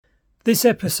This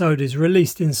episode is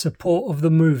released in support of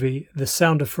the movie The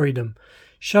Sound of Freedom,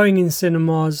 showing in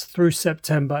cinemas through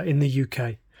September in the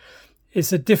UK.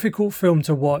 It's a difficult film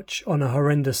to watch on a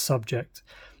horrendous subject.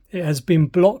 It has been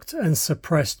blocked and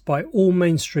suppressed by all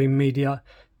mainstream media,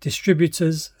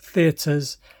 distributors,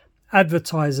 theatres,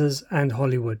 advertisers and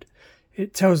Hollywood.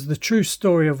 It tells the true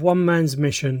story of one man's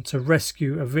mission to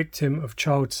rescue a victim of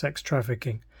child sex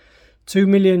trafficking. 2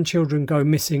 million children go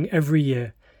missing every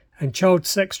year, and child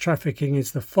sex trafficking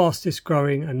is the fastest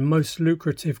growing and most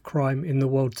lucrative crime in the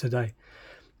world today.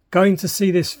 Going to see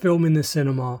this film in the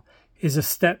cinema is a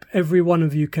step every one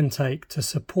of you can take to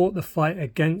support the fight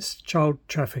against child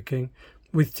trafficking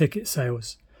with ticket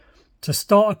sales, to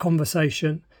start a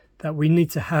conversation that we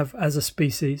need to have as a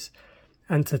species,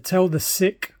 and to tell the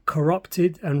sick,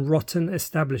 corrupted and rotten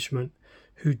establishment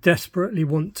who desperately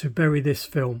want to bury this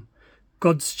film,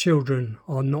 God's children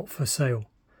are not for sale.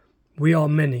 We are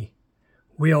many.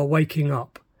 We are waking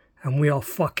up, and we are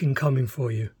fucking coming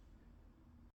for you.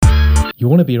 You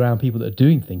want to be around people that are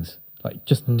doing things, like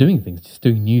just doing things, just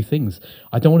doing new things.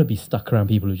 I don't want to be stuck around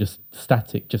people who are just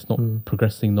static, just not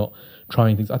progressing, not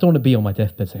trying things. I don't want to be on my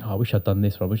deathbed saying, "Oh, I wish I'd done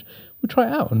this," or "I wish." We'll try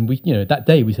it out, and that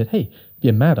day we said, "Hey, it'd be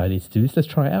a mad idea to do this. Let's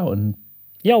try it out." And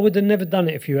yeah, I would have never done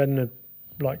it if you hadn't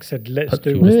said, "Let's do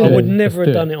it." Really? I would never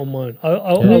have done it on my own.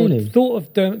 I would thought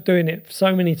of doing it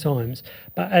so many times,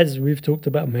 but as we've talked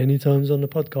about many times on the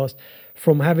podcast,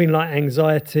 from having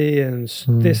anxiety and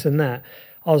this and that,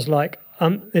 I was like,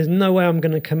 there's no way I'm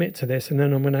going to commit to this, and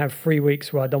then I'm going to have 3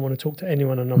 weeks where I don't want to talk to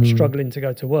anyone and I'm struggling to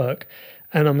go to work,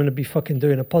 and I'm going to be fucking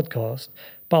doing a podcast.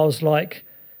 But I was like,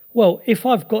 well, if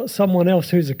I've got someone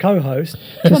else who's a co-host,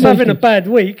 if I'm having a bad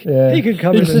week, he can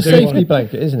come in and do it. It's a safety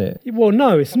blanket, isn't it? Well,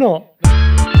 no, it's not.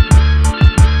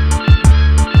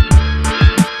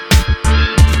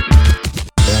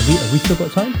 Have we still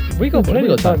got time? We got plenty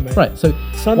of time, mate. Right, so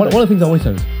one of the things I always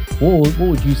know is, what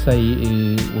would you say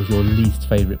was your least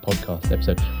favourite podcast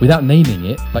episode? Without naming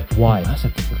it, why? That's a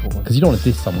difficult one. Because you don't want to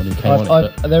diss someone who came on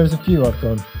it. There was a few I've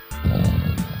gone.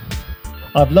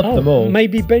 I've loved them all.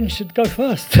 Maybe Ben should go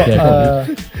first. Well,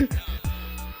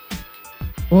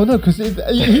 no, because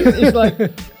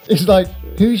it's like,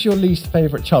 who's your least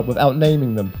favourite child without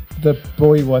naming them? The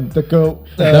boy one, the girl.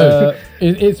 No,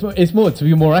 it's more, to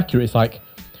be more accurate, it's like,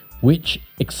 which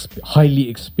highly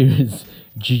experienced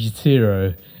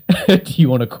jiu-jitsu do you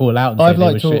want to call out? And I've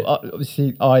liked all.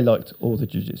 Obviously, I liked all the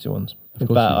jiu-jitsu ones. In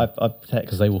fact, I've texted,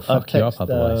 because they will fuck you up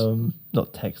otherwise.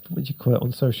 Not text. What do you call it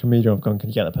on social media? I've gone, can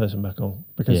you get that person back on?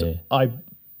 Because I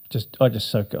just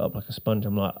soak it up like a sponge.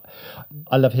 I'm like,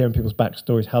 I love hearing people's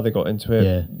backstories, how they got into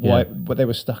it, why they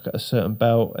were stuck at a certain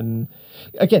belt, and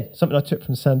again, something I took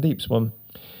from Sandeep's one.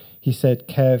 He said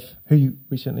Kev, who you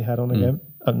recently had on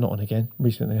again,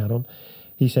 recently had on.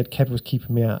 He said Kev was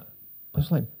keeping me at, it was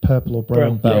like purple or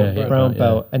brown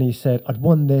belt, and he said I'd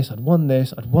won this.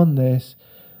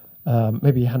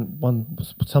 Maybe he hadn't won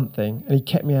something, and he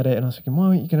kept me at it, and I was thinking, why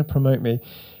aren't you going to promote me?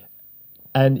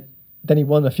 And then he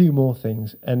won a few more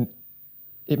things, and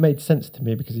it made sense to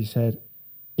me because he said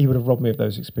he would have robbed me of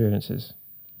those experiences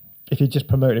if he just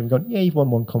promoted him, gone, yeah, you've won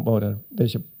one comp, well done,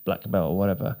 there's your black belt or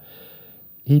whatever.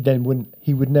 He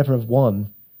would never have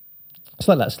won. It's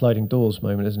like that sliding doors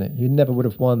moment, isn't it? He never would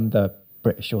have won the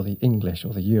British or the English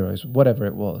or the Euros, whatever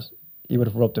it was. He would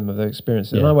have robbed him of those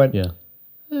experiences. And I went,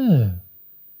 oh,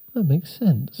 that makes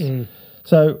sense.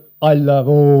 So I love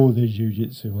all the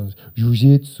jiu-jitsu ones.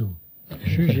 Jiu-jitsu.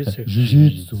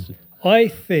 I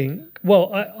think,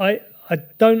 I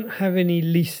don't have any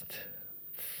least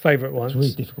favourite ones. It's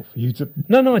really difficult for you to...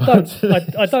 No, I don't.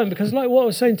 I don't, because like what I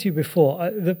was saying to you before,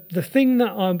 the thing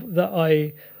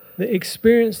the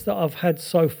experience that I've had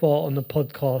so far on the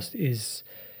podcast is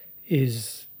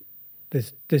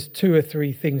there's 2 or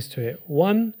 3 things to it.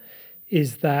 One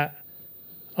is that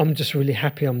I'm just really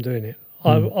happy I'm doing it.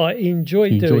 I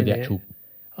enjoy doing it.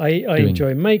 I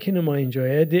enjoy making them. I enjoy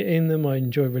editing them. I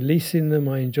enjoy releasing them.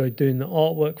 I enjoy doing the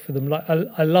artwork for them.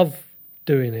 I love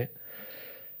doing it.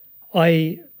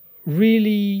 I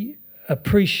really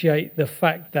appreciate the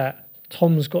fact that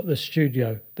Tom's got the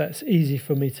studio that's easy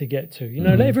for me to get to.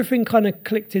 Everything kind of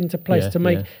clicked into place to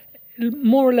make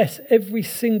more or less every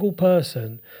single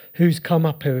person who's come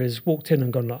up here has walked in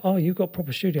and gone like, oh, you've got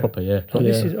proper studio.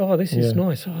 This is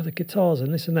nice. Oh, the guitars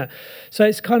and this and that. So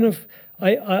it's kind of,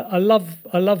 I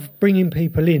love bringing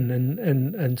people in and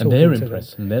talking to them. And they're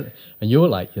impressed. And you're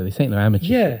like, this ain't no amateur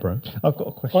shit, bro. I've got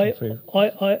a question for you.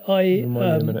 Remind me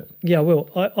in a minute. Yeah, I will.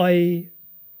 I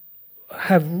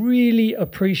have really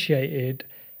appreciated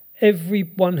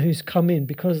everyone who's come in,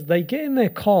 because they get in their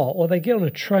car or they get on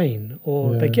a train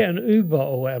or they get an Uber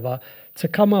or whatever to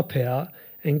come up here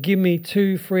and give me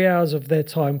 2-3 hours of their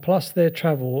time plus their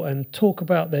travel and talk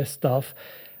about their stuff,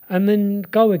 and then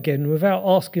go again without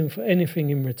asking for anything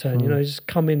in return. You know, just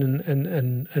come in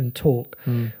and talk,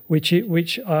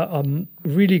 which I'm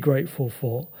really grateful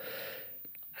for.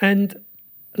 And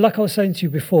like I was saying to you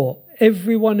before,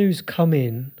 everyone who's come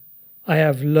in, I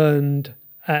have learned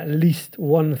at least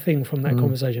one thing from that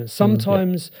conversation.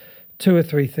 Sometimes 2 or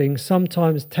 3 things,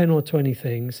 sometimes 10 or 20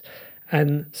 things,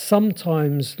 and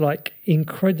sometimes like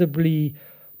incredibly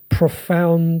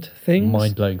profound things.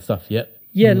 Mind-blowing stuff,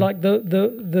 Yeah, like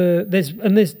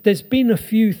there's been a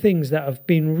few things that have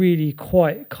been really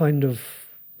quite kind of,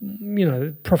 you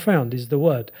know, profound is the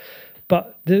word.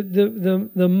 But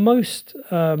the most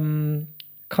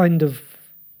kind of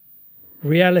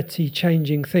reality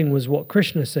changing thing was what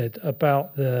Krishna said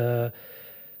about the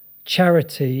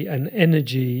charity and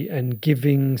energy and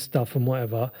giving stuff and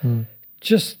whatever.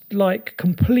 Just like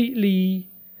completely,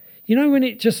 you know, when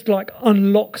it just like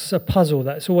unlocks a puzzle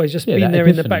that's always just been there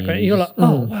in the background, and you're like,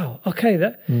 oh wow, okay,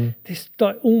 this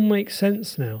like all makes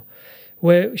sense now.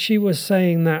 Where she was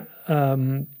saying that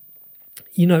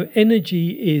you know,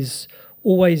 energy is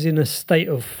always in a state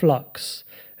of flux,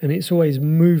 and it's always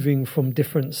moving from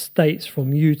different states,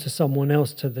 from you to someone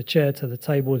else, to the chair, to the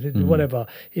table, whatever.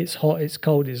 It's hot, it's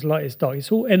cold, it's light, it's dark.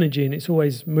 It's all energy, and it's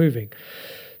always moving.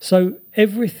 So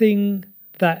everything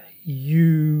that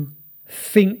you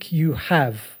think you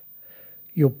have,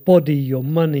 your body, your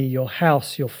money, your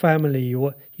house, your family,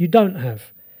 you don't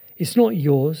have. It's not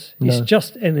yours. No. It's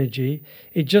just energy.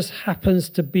 It just happens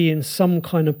to be in some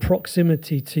kind of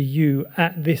proximity to you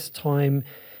at this time,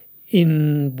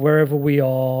 in wherever we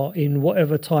are, in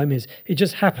whatever time is. It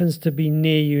just happens to be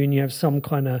near you, and you have some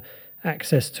kind of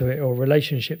access to it or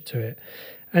relationship to it.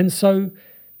 And so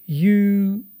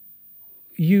you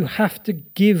have to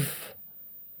give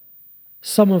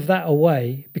some of that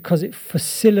away, because it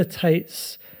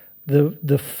facilitates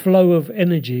the flow of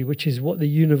energy, which is what the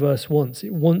universe wants.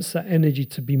 It wants that energy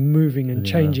to be moving and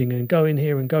changing and going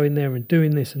here and going there and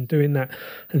doing this and doing that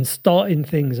and starting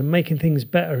things and making things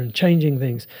better and changing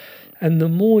things. And the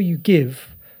more you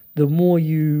give, the more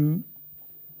you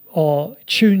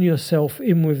tune yourself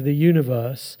in with the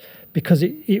universe, because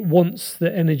it wants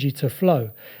the energy to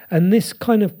flow. And this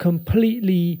kind of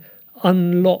completely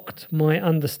unlocked my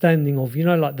understanding of, you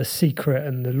know, like The Secret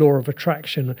and the law of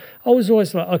attraction. I was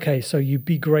always like, okay, so you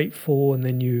be grateful, and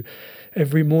then you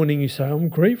every morning you say, I'm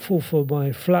grateful for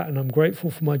my flat and I'm grateful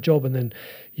for my job, and then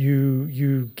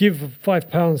you give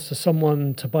 £5 to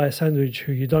someone to buy a sandwich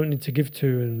who you don't need to give to,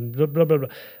 and blah blah blah blah.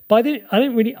 But I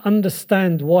didn't really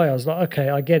understand why. I was like, okay,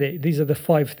 I get it. These are the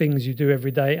 5 things you do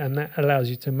every day, and that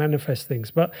allows you to manifest things.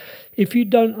 But if you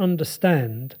don't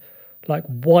understand like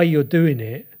why you're doing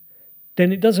it,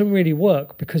 then it doesn't really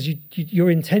work, because your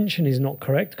intention is not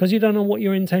correct, because you don't know what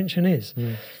your intention is.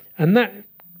 And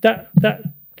that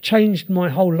changed my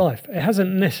whole life. It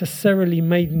hasn't necessarily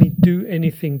made me do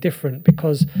anything different,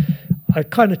 because I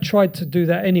kind of tried to do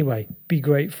that anyway, be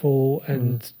grateful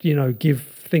and you know, give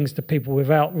things to people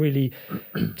without really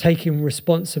taking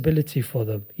responsibility for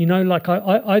them. You know, like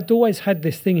I'd always had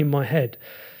this thing in my head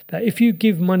that if you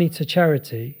give money to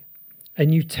charity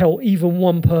and you tell even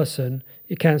one person,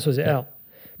 it cancels it out.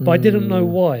 But I didn't know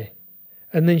why.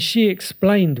 And then she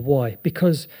explained why.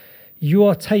 Because you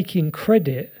are taking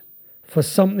credit for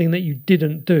something that you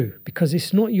didn't do, because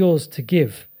it's not yours to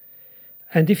give.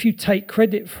 And if you take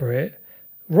credit for it,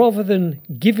 rather than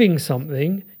giving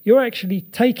something, you're actually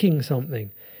taking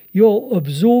something. You're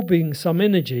absorbing some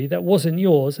energy that wasn't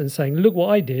yours and saying, look what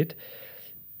I did,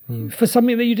 for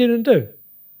something that you didn't do.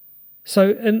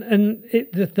 So,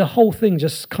 the whole thing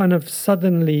just kind of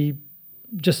suddenly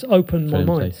just opened my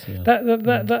mind.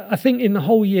 That I think in the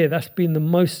whole year, that's been the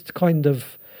most kind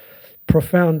of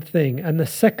profound thing. And the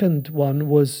second one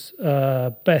was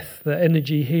Beth, the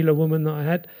energy healer woman that I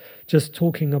had, just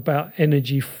talking about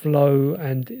energy flow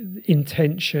and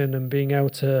intention and being able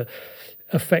to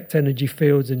affect energy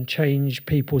fields and change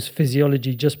people's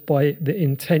physiology just by the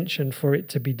intention for it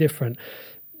to be different,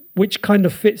 which kind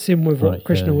of fits in with what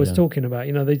Krishna was talking about,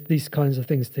 you know, these kinds of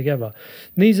things together.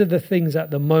 And these are the things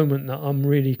at the moment that I'm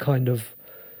really kind of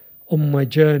on my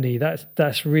journey.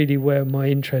 That's really where my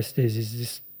interest is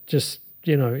this, just,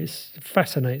 you know, it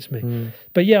fascinates me.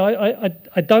 But yeah,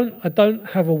 I don't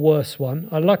have a worse one.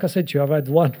 Like I said to you, I've had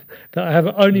one that I have,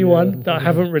 only one that I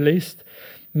haven't released.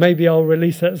 Maybe I'll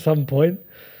release at some point.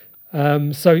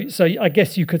 So I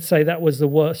guess you could say that was the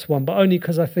worst one, but only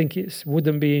because I think it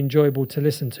wouldn't be enjoyable to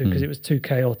listen to, because it was too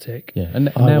chaotic. Yeah,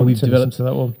 and now we've developed to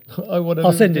that one.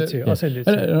 I'll send it to you. I'll send it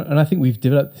to you. And I think we've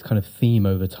developed this kind of theme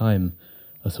over time,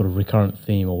 a sort of recurrent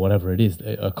theme or whatever it is,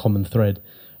 a common thread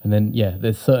And then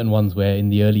there's certain ones where in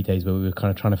the early days where we were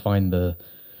kind of trying to find the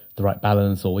right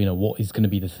balance, or what is going to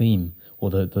be the theme or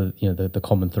the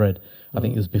common thread. I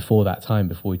think it was before that time,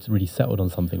 before we'd really settled on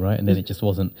something, right? And then it just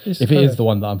wasn't. If it is the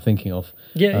one that I'm thinking of,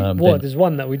 there's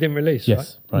one that we didn't release.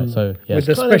 Yes, right. So with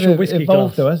the special whiskey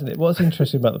evolved, glass, though, hasn't it? What's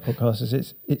interesting about the podcast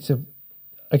is it's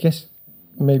I guess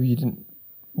maybe you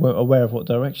weren't aware of what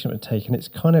direction it would take, and it's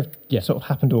kind of sort of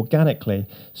happened organically.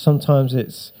 Sometimes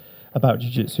it's about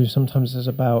jiu-jitsu, sometimes it's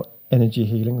about energy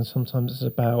healing, and sometimes it's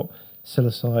about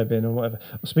psilocybin or whatever.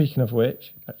 Well, speaking of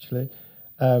which, actually,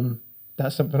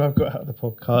 that's something I've got out of the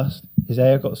podcast.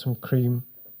 I got some cream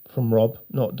from Rob,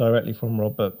 not directly from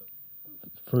Rob, but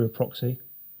through a proxy.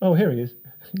 Oh, here he is,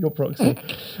 your proxy.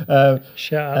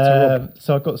 Shout out to Rob.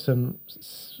 So I got some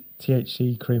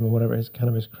THC cream or whatever it is,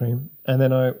 cannabis cream, and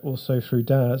then I also through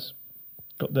Daz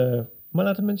got am I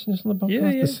allowed to mention this on the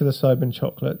podcast? Yeah. The psilocybin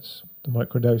chocolates, the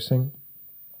microdosing.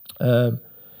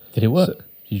 Did it work?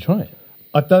 Did you try it?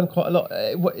 I've done quite a lot.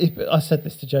 I said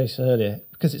this to Jason earlier,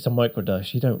 because it's a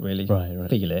microdose, you don't really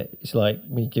feel it. It's like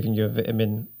me giving you a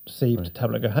vitamin C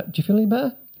tablet. Do you feel any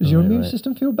better? Does your immune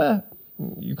system feel better?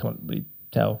 You can't really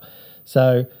tell.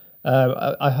 So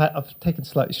I've taken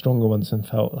slightly stronger ones and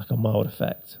felt like a mild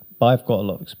effect. But I've got a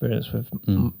lot of experience with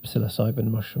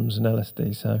psilocybin mushrooms and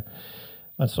LSD, so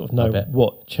I sort of know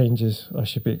what changes I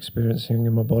should be experiencing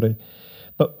in my body.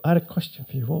 But I had a question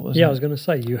for you. What was it? I was going to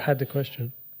say, you had the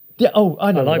question. Yeah,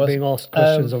 I know. I like being asked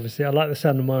questions, obviously. I like the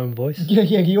sound of my own voice. Yeah,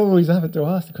 you always have to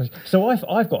ask the question. So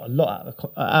I've got a lot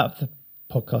out of the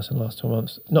podcast in the last 12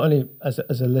 months. Not only as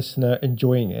a listener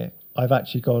enjoying it, I've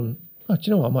actually gone, do you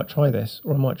know what? I might try this,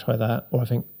 or I might try that, or I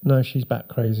think, no, she's bat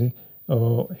crazy,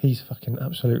 or he's fucking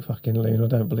absolute fucking loon. I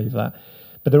don't believe that.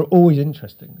 But they're always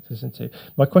interesting to listen to.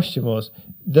 My question was,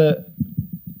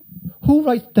 who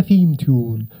writes the theme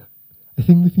tune? I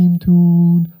sing the theme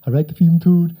tune. I write the theme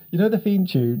tune. You know the theme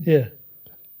tune? Yeah.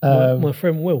 My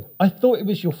friend Will. I thought it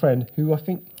was your friend who I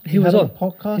think he was on a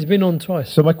podcast. He's been on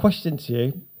twice. So my question to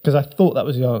you, because I thought that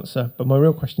was the answer, but my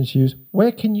real question to you is,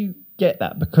 where can you get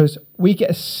that? Because we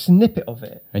get a snippet of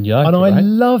it. And you like it, I right?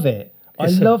 Love it. I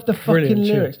love the fucking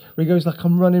lyrics. Where he goes like,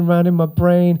 I'm running around in my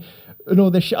brain and all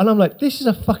this shit. And I'm like, this is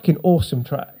a fucking awesome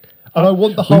track. And I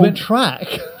want the whole track.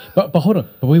 But hold on.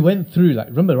 But we went through,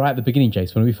 remember right at the beginning,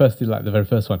 Jace, when we first did the very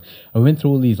first one, and we went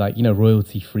through all these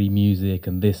royalty-free music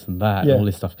and this and that and all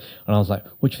this stuff. And I was like,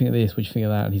 what do you think of this? What do you think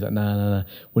of that? And he's like, nah.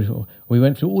 We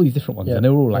went through all these different ones and they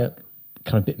were all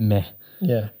kind of a bit meh.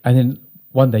 Yeah. And then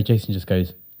one day Jason just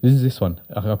goes, this is this one.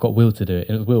 I've got Will to do it.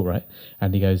 And it was Will, right?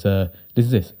 And he goes, this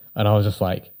is this. And I was just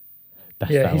like,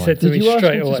 that's that he one. said to me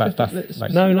straight away.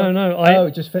 No.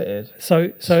 It just fitted.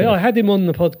 So I had him on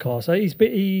the podcast.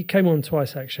 He came on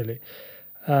twice actually,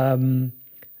 and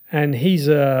he's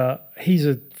an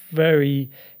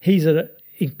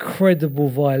incredible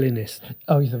violinist.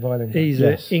 Oh, he's a violinist. He's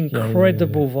an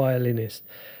incredible violinist.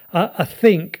 I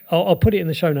think I'll put it in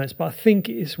the show notes, but I think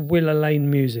it's Willa Lane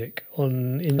Music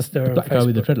on Insta and Black Facebook. Guy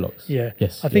with the dreadlocks. Yeah,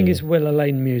 yes. I think it's Willa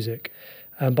Lane Music.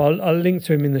 But I'll link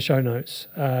to him in the show notes.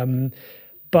 But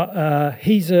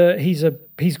he's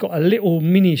got a little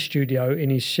mini studio in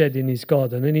his shed in his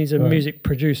garden, and he's a music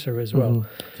producer as well.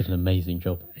 Did an amazing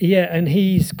job. Yeah, and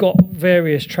he's got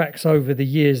various tracks over the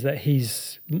years that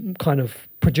he's kind of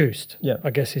produced. Yeah, I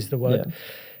guess is the word. Yeah.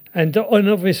 And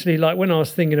obviously, when I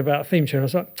was thinking about theme tune, I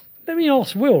was like, let me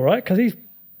ask Will, right? Because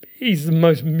he's the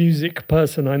most music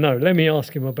person I know. Let me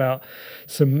ask him about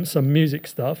some music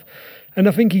stuff. And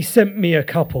I think he sent me a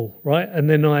couple, right? And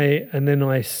then I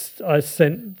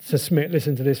sent to Smit,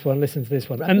 listen to this one. And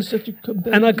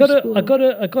I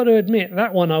gotta admit,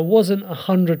 that one I wasn't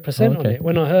 100% on it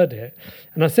when I heard it.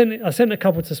 And I sent a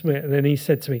couple to Smit, and then he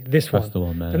said to me, "This one." That's the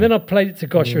one, man. And then I played it to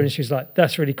Gosha, and she's like,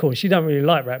 "That's really cool." She don't really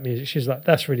like rap music. She's like,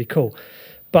 "That's really cool,"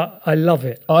 but I love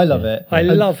it. I love it. I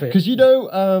love it because when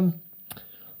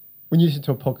you listen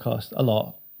to a podcast a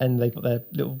lot, and they've got their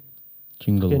little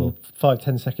jingle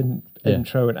 5-10 second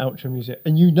intro and outro music,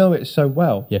 and you know it so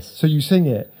well. Yes. So you sing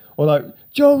it, or like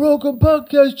Joe Rogan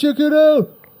podcast, check it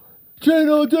out, train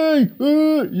all day,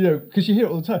 because you hear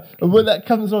it all the time. And when that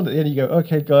comes on at the end, you go,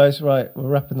 "Okay, guys, right, we're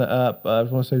wrapping that up. I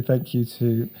want to say thank you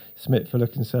to Smit for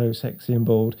looking so sexy and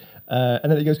bald."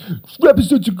 And then he goes,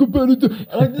 "Represent a competitor."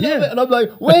 And I love it, and I'm like,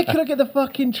 "Where can I get the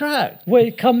fucking track?" Well,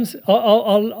 it comes.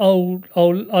 I'll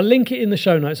link it in the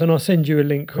show notes, and I'll send you a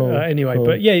link anyway. Cool.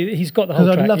 But yeah, he's got the whole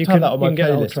track. I'd love to have that on my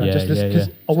playlist. Because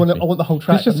I want the whole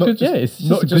track. It's just it's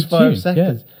not just 5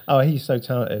 seconds. Yeah. Oh, he's so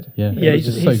talented. Yeah,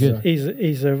 he's so good.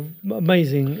 He's an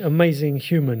amazing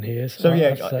human. He is. So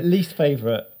least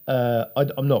favourite.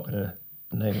 I'm not going to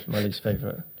name my least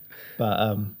favourite,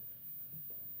 but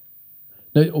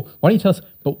No, why don't you tell us,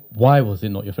 but why was it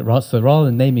not your favourite? So rather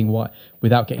than naming why,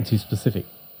 without getting too specific.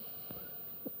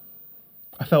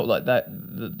 I felt like that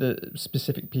the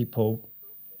specific people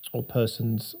or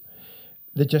persons,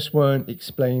 they just weren't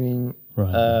explaining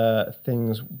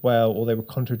things well, or they were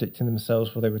contradicting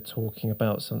themselves while they were talking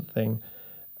about something,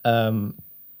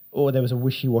 or there was a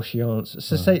wishy-washy answer.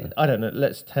 So say, I don't know,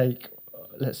 let's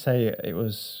say it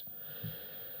was...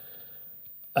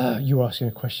 you asking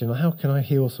a question, like, how can I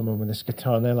heal someone with this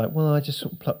guitar? And they're like, well, I just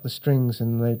sort of pluck the strings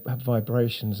and they have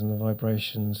vibrations, and the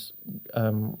vibrations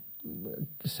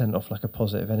send off like a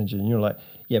positive energy. And you're like,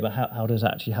 yeah, but how does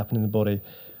that actually happen in the body?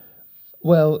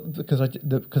 Well, because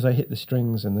I hit the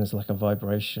strings and there's like a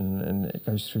vibration and it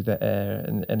goes through the air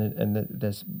and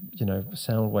there's, you know,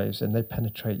 sound waves, and they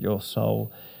penetrate your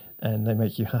soul and they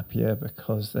make you happier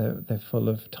because they're full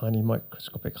of tiny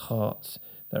microscopic hearts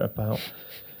that are about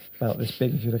this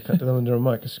big if you look at them under a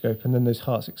microscope, and then those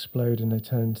hearts explode and they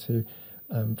turn to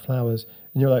flowers,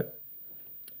 and you're like,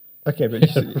 okay, but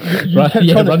you right,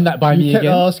 kept run that by me you kept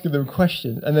again. asking them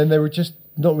questions, and then they were just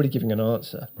not really giving an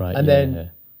answer, right? And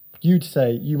then you'd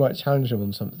say, you might challenge them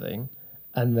on something,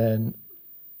 and then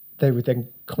they would then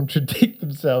contradict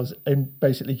themselves and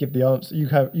basically give the answer. You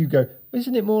go,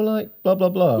 isn't it more like blah blah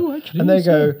blah? Oh, actually, and they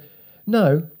go,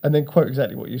 no, and then quote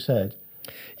exactly what you said.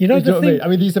 You know, what I mean? I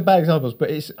mean, these are bad examples, but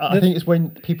I think it's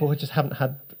when people just haven't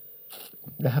had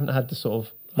the sort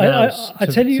of. I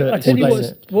tell you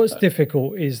what's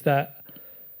difficult is that,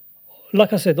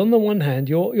 like I said, on the one hand,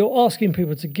 you're asking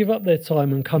people to give up their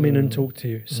time and come in and talk to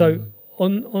you. So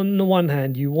on the one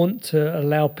hand, you want to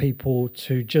allow people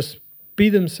to just be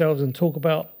themselves and talk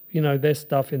about, you know, their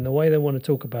stuff in the way they want to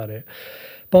talk about it.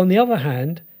 But on the other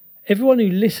hand, everyone who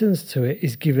listens to it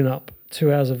is giving up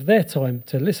 2 hours of their time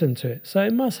to listen to it. So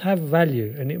it must have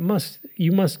value, and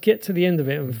you must get to the end of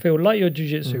it and feel like your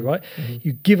jiu-jitsu, right? Mm-hmm.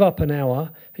 You give up an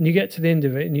hour and you get to the end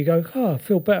of it and you go, oh, I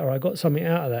feel better. I got something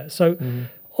out of that. So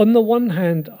on the one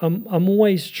hand, I'm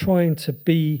always trying to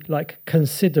be like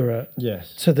considerate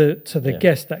to the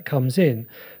guest that comes in,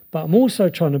 but I'm also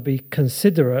trying to be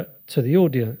considerate to the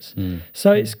audience.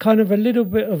 So it's kind of a little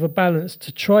bit of a balance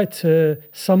to try to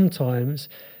sometimes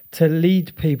to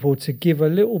lead people to give a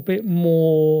little bit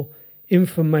more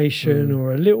information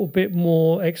or a little bit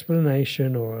more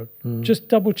explanation, or just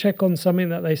double check on something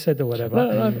that they said or whatever.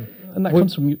 And that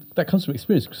comes from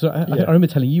experience. Because I remember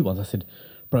telling you once, I said,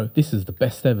 bro, this is the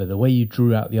best ever. The way you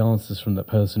drew out the answers from that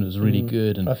person was really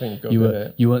good, and I think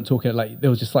you weren't talking like there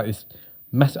was just like this.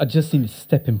 I just seen this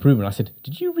step improvement. I said,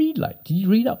 did you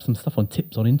read up some stuff on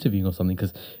tips on interviewing or something?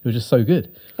 Because it was just so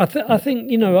good. I think,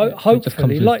 you know,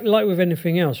 hopefully, like with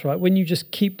anything else, right? When you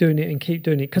just keep doing it,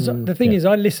 because the thing is,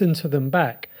 I listen to them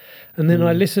back, and then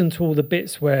I listen to all the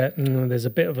bits where there's a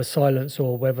bit of a silence,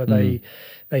 or whether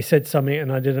they said something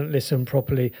and I didn't listen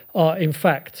properly. In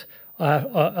fact,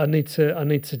 I need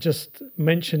to just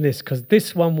mention this, because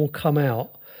this one will come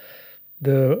out.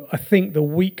 I think the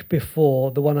week before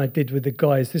the one I did with the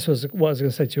guys, this was what I was going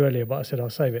to say to you earlier, but I said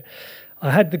I'll save it. I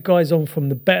had the guys on from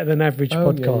the Better Than Average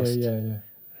podcast. Yeah.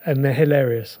 And they're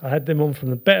hilarious. I had them on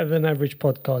from the Better Than Average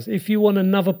podcast. If you want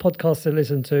another podcast to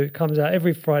listen to, it comes out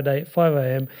every Friday at 5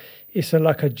 a.m. It's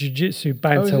like a jiu-jitsu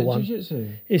banter one. Jiu-jitsu?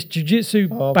 It's jiu-jitsu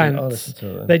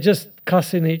bants. They're just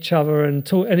cussing each other and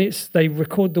talk, and they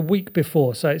record the week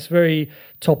before, so it's very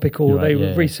topical.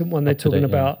 Recent one they're talking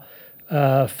about.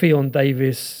 Fionn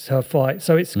Davis, her fight.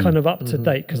 So it's kind of up to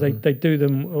date, because they do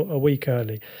them a week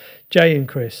early. Jay and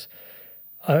Chris,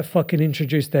 I fucking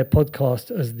introduced their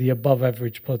podcast as the Above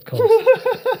Average podcast.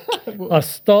 I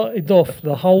started off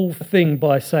the whole thing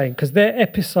by saying, because their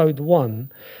episode 1,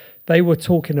 they were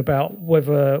talking about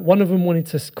whether one of them wanted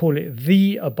to call it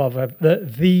the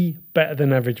Better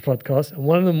Than Average podcast, and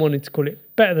one of them wanted to call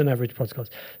it Better Than Average podcast.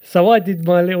 So I did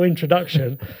my little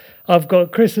introduction. I've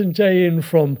got Chris and Jay in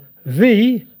from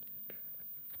the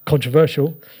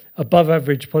controversial Above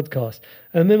Average podcast,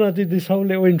 and then I did this whole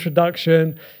little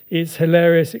introduction. It's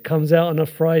hilarious. It comes out on a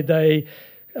Friday.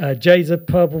 Jay's a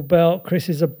purple belt, Chris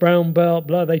is a brown belt,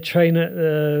 blah. They train at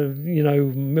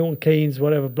Milton Keynes,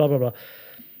 whatever, blah blah blah.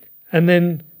 And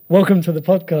then welcome to the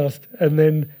podcast. And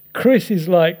then Chris is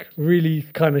like really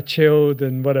kind of chilled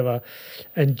and whatever,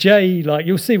 and Jay, like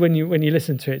you'll see when you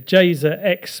listen to it, Jay's an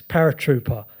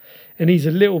ex-paratrooper. And he's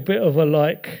a little bit of a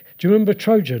like. Do you remember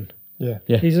Trojan? Yeah.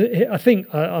 I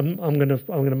think I'm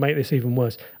gonna make this even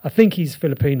worse. I think he's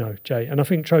Filipino, Jay, and I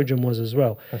think Trojan was as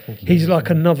well. I think he's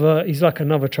like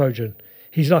another Trojan.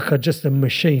 He's like just a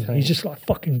machine. He's just like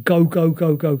fucking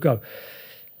go.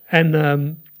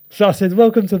 And so I said,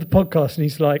 welcome to the podcast, and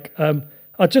he's like,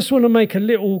 I just want to make a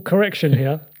little correction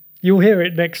here. You'll hear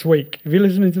it next week. If you're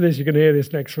listening to this, you're going to hear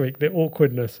this next week. The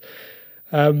awkwardness.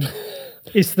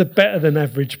 It's the Better Than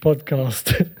Average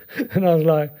podcast. And I was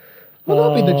like,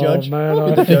 I'll be the judge. Man, I'll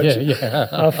be the judge. Yeah.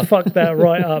 I fucked that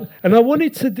right up. And I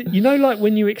wanted to, like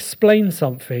when you explain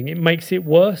something, it makes it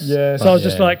worse. Yeah. So I was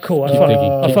just like, cool, Keep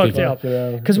I fucked it up.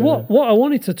 Yeah. Because what I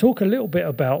wanted to talk a little bit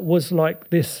about was like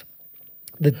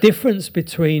the difference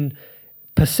between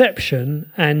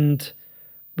perception and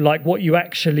like what you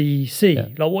actually see,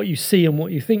 like what you see and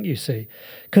what you think you see.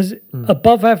 Because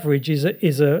above average is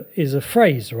a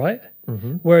phrase, right?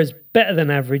 Mm-hmm. Whereas better than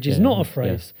average is not a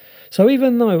phrase. Yeah. So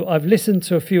even though I've listened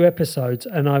to a few episodes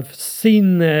and I've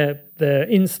seen their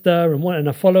Insta and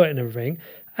I follow it and everything,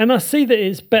 and I see that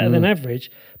it's better than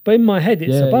average, but in my head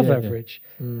it's above average.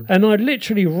 Yeah. And I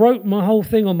literally wrote my whole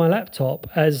thing on my laptop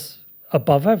as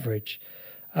above average.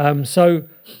 So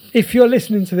if you're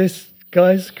listening to this,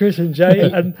 guys, Chris and Jay,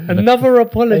 and another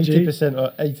apology. 80%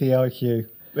 or 80 IQ.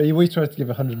 We tried to give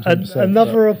 110%.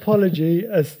 Another apology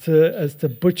as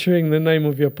to butchering the name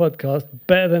of your podcast,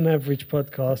 Better Than Average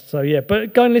podcast. So yeah,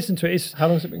 but go and listen to it. How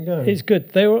long has it been going? It's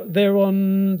good.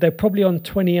 They're probably on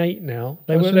 28 now.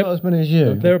 Not as many as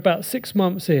you. They're about 6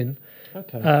 months in.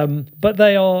 Okay. But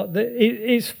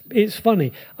it's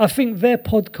funny. I think their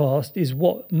podcast is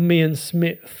what me and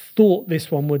Smit thought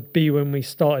this one would be when we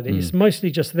started it. It's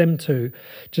mostly just them two,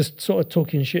 just sort of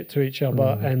talking shit to each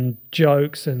other and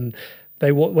jokes, and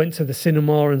they went to the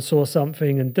cinema and saw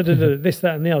something and this,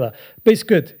 that, and the other. But it's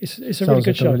good. It's a really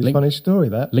good show. Really funny story,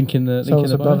 that. Link in the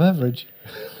Sounds above average.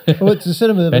 I went to the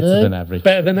cinema the other day. Better than average.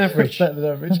 Better than average. Better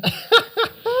than average.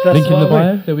 Link in the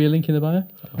bio? There'll be a link in the bio?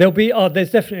 There'll be.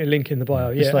 There's definitely a link in the bio.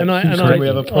 Yeah, like,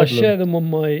 I share them on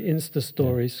my Insta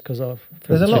stories because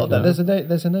there's a lot of that.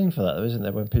 There's a name for that, though, isn't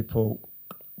there? When people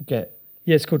get.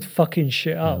 Yeah, it's called fucking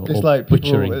shit up. It's like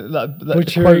butchering.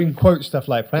 Butchering. Quote stuff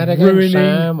like ruining.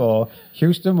 Sam or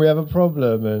Houston, we have a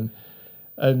problem,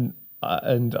 and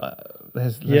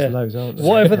there's loads, aren't there?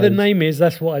 Whatever the name is,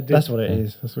 that's what I did. That's what it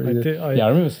is. That's what you did. I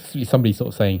remember somebody sort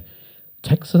of saying,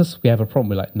 Texas, we have a problem.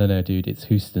 We're like, no, dude, it's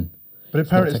Houston. But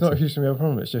apparently it's not Houston, we have a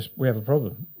problem. It's just we have a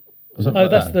problem.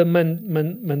 That's the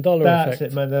Mandela effect. That's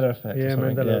it, Mandela effect. Yeah,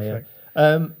 Mandela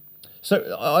effect.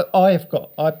 So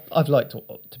I've liked,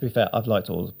 to be fair, I've liked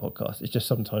all the podcasts. It's just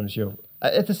sometimes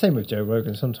it's the same with Joe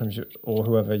Rogan. Sometimes or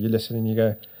whoever you listen and you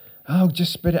go, oh,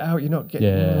 just spit it out. You're not getting.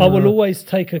 Yeah. I will always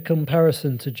take a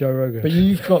comparison to Joe Rogan. But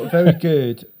you've got very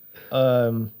good,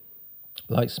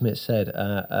 like Smith said,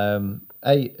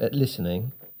 at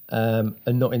listening and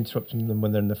not interrupting them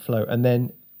when they're in the flow, and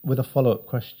then with a follow-up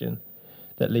question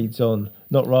that leads on.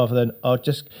 Not rather than I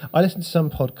listen to some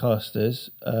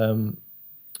podcasters.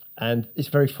 And it's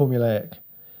very formulaic.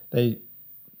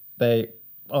 They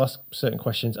ask certain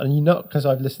questions, and because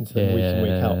I've listened to them week in,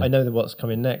 week out, I know what's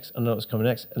coming next. I know what's coming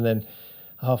next, and then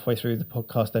halfway through the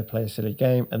podcast, they play a silly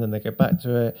game, and then they go back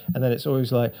to it, and then it's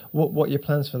always like, "What are your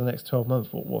plans for the next 12 months?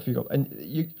 What have you got?"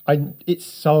 And it's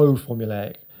so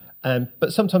formulaic.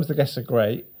 But sometimes the guests are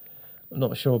great. I'm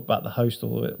not sure about the host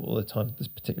all the time. This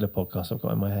particular podcast I've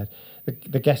got in my head,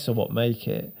 the guests are what make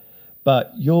it.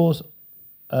 But yours.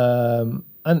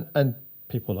 And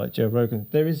people like Joe Rogan,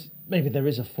 there is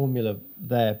a formula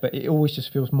there, but it always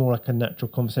just feels more like a natural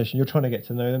conversation. You're trying to get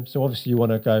to know them, so obviously you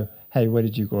want to go, hey, where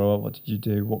did you grow up? What did you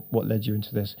do? What led you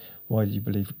into this? Why do you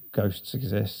believe ghosts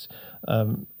exist?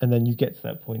 And then you get to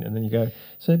that point, and then you go,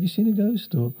 so have you seen a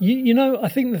ghost? Or I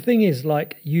think the thing is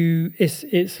like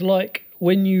it's like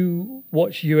when you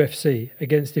watch UFC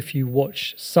against if you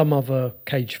watch some other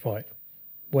cage fight,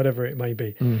 whatever it may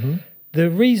be. Mm-hmm. The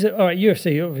reason, all right,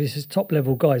 UFC obviously is top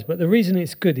level guys, but the reason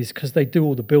it's good is because they do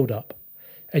all the build up,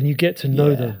 and you get to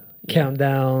know them.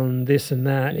 Countdown, this and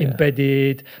that,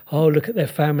 embedded. Oh, look at their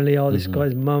family. Oh, this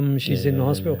guy's mum, she's in the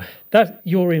hospital. That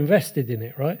you're invested in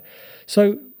it, right?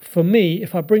 So for me,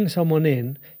 if I bring someone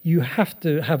in, you have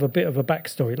to have a bit of a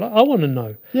backstory. Like I want to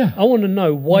know. Yeah. I want to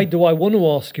know why do I want to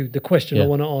ask you the question I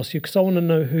want to ask you, because I want to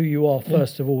know who you are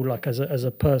first of all, like as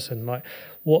a person, like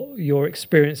what your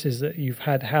experiences that you've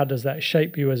had, how does that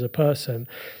shape you as a person,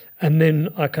 and then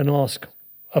I can ask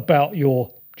about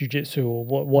your jiu-jitsu or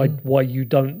why you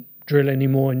don't drill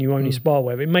anymore and you only spar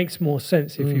web. It makes more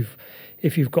sense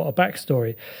if you've got a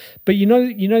backstory. But you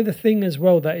know the thing as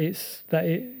well that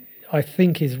I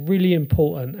think is really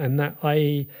important, and that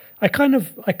I kind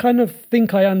of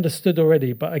think I understood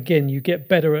already, but again, you get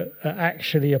better at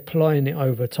actually applying it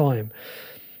over time.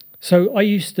 So I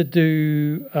used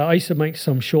to make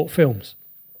some short films,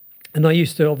 and I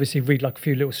used to obviously read like a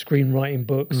few little screenwriting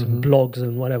books and blogs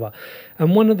and whatever.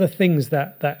 And one of the things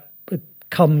that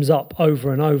comes up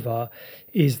over and over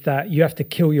is that you have to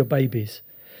kill your babies.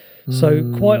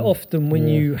 So quite often when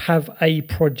you have a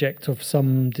project of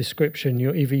some description,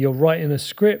 you're writing a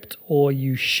script or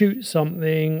you shoot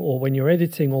something, or when you're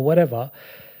editing or whatever,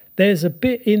 there's a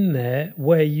bit in there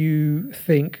where you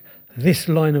think this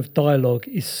line of dialogue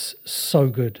is so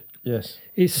good. Yes.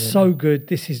 It's so good.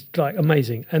 This is like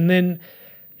amazing. And then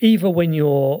either when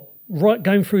you're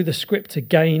going through the script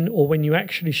again, or when you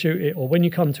actually shoot it, or when you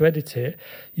come to edit it,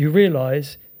 you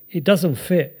realise it doesn't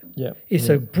fit. Yeah. It's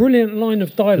a brilliant line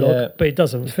of dialogue, but it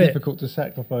doesn't fit. It's difficult to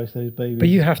sacrifice those babies. But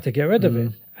you have to get rid of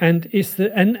it. And it's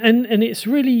and it's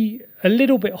really a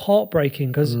little bit heartbreaking,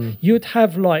 because you'd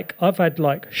have I've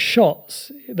had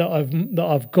shots that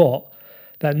I've got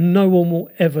that no one will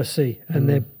ever see, and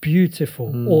they're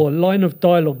beautiful, or a line of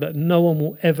dialogue that no one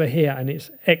will ever hear, and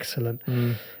it's excellent.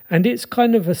 And it's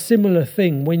kind of a similar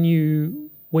thing when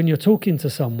you're talking to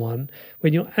someone,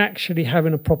 when you're actually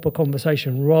having a proper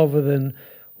conversation rather than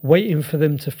waiting for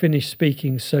them to finish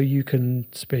speaking so you can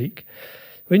speak.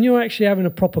 When you're actually having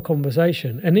a proper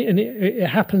conversation, and it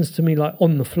happens to me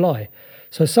on the fly.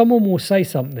 So someone will say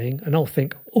something and I'll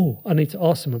think, oh, I need to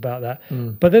ask them about that.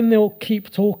 But then they'll keep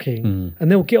talking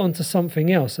and they'll get onto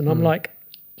something else. And I'm like,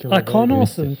 I can't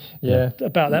ask them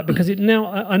about that, because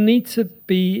I need to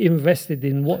be invested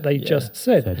in what they just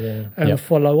said and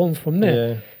follow on from there.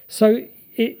 Yeah. So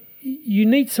you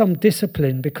need some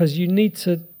discipline, because you need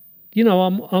to,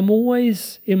 I'm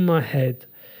always in my head,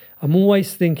 I'm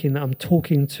always thinking that I'm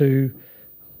talking to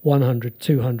 100,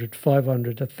 200,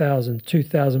 500, 1,000,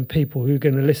 2,000 people who are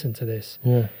going to listen to this.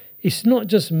 Yeah. It's not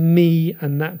just me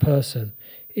and that person.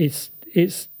 It's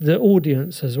the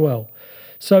audience as well.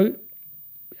 So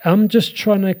I'm just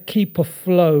trying to keep a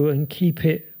flow and keep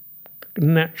it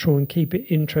natural and keep it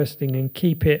interesting and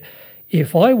keep it...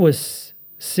 If I was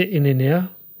sitting in here,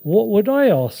 what would I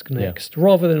ask next?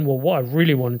 Rather than, what I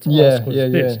really wanted to ask was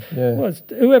this. Well,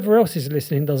 whoever else is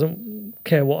listening doesn't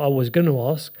care what I was going to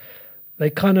ask. They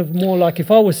kind of more like,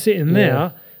 if I was sitting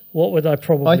there, what would I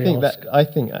probably ask? I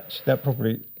think actually that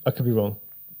probably, I could be wrong,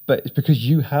 but it's because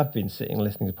you have been sitting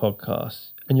listening to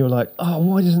podcasts and you're like, oh,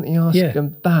 why doesn't he ask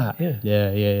them that?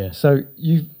 Yeah. So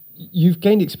you've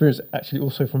gained experience actually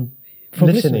also from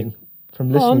listening.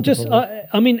 From listening.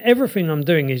 I mean, everything I'm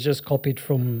doing is just copied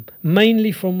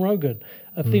mainly from Rogan.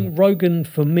 I think Rogan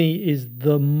for me is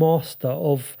the master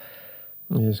of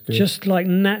just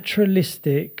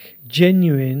naturalistic,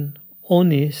 genuine,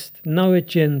 honest, no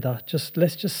agenda.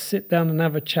 Let's just sit down and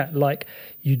have a chat like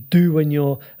you do when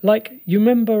you're you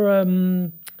remember,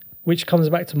 which comes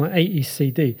back to my 80s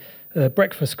CD,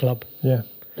 Breakfast Club. Yeah.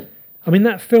 I mean,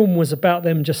 that film was about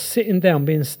them just sitting down,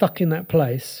 being stuck in that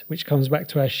place, which comes back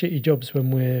to our shitty jobs when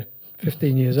we're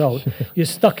 15 years old. You're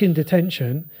stuck in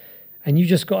detention and you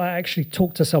just got to actually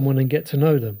talk to someone and get to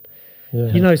know them.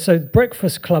 Yeah. So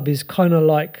Breakfast Club is kind of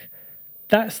like,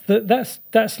 that's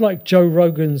like Joe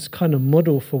Rogan's kind of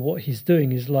model for what he's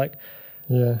doing, is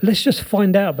let's just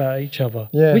find out about each other,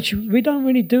 which we don't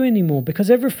really do anymore,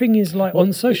 because everything is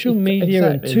on social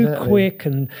media and too quick,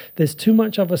 and there's too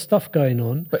much other stuff going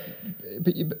on.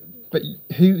 But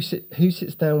who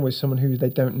sits down with someone who they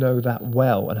don't know that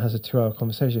well and has a 2-hour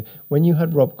conversation? When you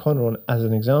had Rob Connor on as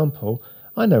an example,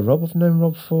 I know Rob. I've known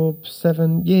Rob for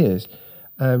 7 years.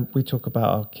 We talk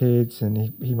about our kids,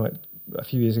 and he might. A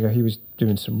few years ago, he was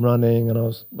doing some running, and I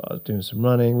was doing some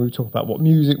running. We would talk about what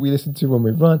music we listen to when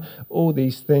we run, all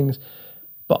these things.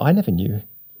 But I never knew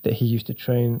that he used to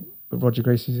train at Roger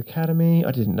Gracie's Academy.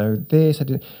 I didn't know this.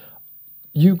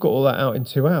 You got all that out in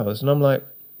 2 hours, and I'm like,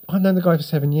 I've known the guy for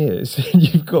 7 years.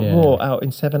 You've got more out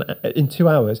in 2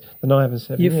 hours than I have in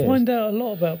 7 years. You find out a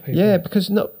lot about people. Yeah, because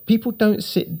people don't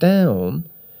sit down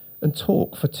and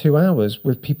talk for 2 hours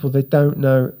with people they don't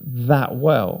know that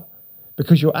well.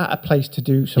 Because you're at a place to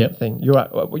do something.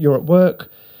 Yep. You're at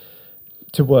work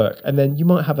to work, and then you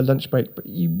might have a lunch break, but are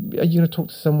you going to talk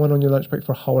to someone on your lunch break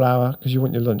for a whole hour because you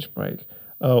want your lunch break?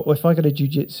 Or if I go to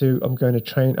jiu-jitsu, I'm going to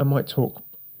train, I might talk.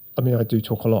 I mean, I do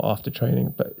talk a lot after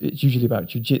training, but it's usually about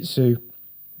jiu-jitsu.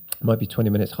 It might be 20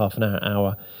 minutes, half an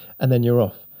hour, and then you're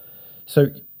off. So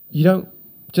you don't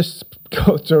just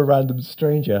go to a random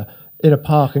stranger in a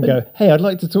park and go, hey, I'd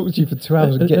like to talk to you for 2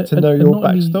 hours and get to know your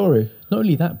backstory. Not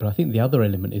only that, but I think the other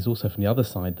element is also from the other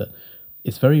side, that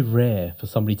it's very rare for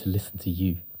somebody to listen to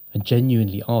you and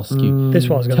genuinely ask you, this is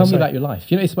what I was tell me about your life.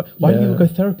 It's why do people go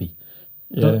therapy?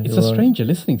 It's a stranger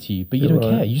listening to you, but you don't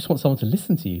care. You just want someone to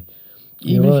listen to you.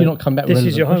 Even if you're not coming back with this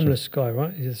is your questions. homeless guy,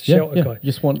 right? He's a shelter guy.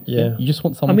 You just want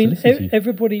someone to listen to you.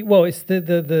 Everybody, well, it's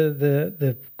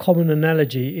the common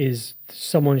analogy is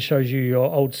someone shows you your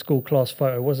old school class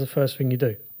photo. What's the first thing you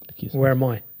do? kids. Where am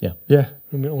I? Yeah. Yeah.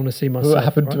 I want to see myself. What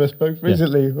happened to us both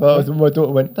recently? Well, my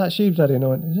daughter went, "That's you, Daddy," and I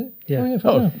went, "Is it?" Yeah.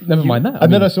 fair enough. Never mind that.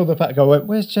 And then I saw the fat girl. Went,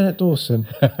 "Where's Janet Dawson?"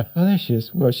 Oh, there she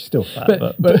is. Well, she's still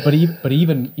fat, but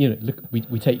even look,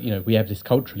 we take we have this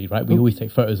culturally, right? We always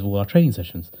take photos of all our training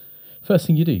sessions. First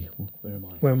thing you do, where am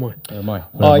I? Where am I?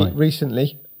 Where am I?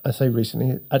 Recently,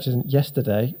 actually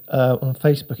yesterday, on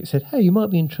Facebook, it said, "Hey, you might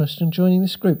be interested in joining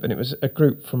this group," and it was a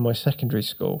group from my secondary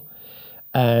school.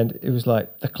 And it was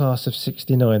like the class of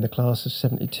 69, the class of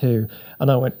 72.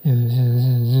 And I went,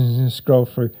 scroll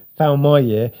through, found my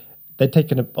year. They'd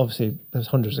taken, obviously, there was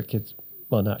hundreds of kids.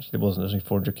 Well, no, actually, there wasn't. There was only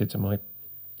 400 kids in my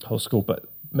whole school, but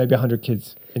maybe 100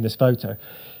 kids in this photo.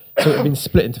 So it had been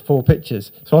split into 4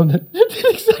 pictures. So I did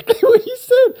exactly what you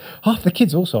said. Half the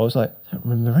kids also, I was like, I don't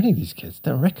remember any of these kids.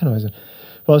 Don't recognise them.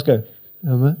 But I was going,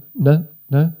 no.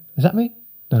 Is that me?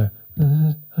 No.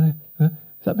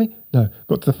 Is that me? No.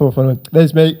 Got to the 4th one. I went,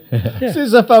 there's me. As soon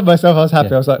as I found myself, I was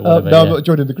happy. I was like, I'm not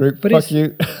joining the group. But Fuck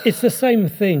you. It's the same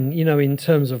thing, in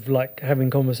terms of like having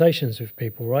conversations with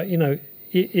people, right?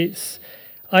 It's.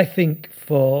 I think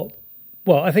for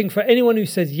anyone who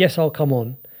says yes, I'll come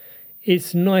on.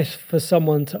 It's nice for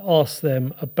someone to ask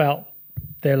them about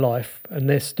their life and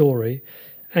their story,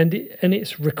 and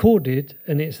it's recorded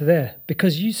and it's there,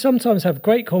 because you sometimes have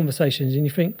great conversations and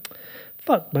you think,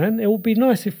 fuck man, it would be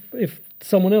nice if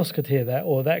someone else could hear that,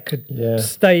 or that could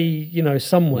stay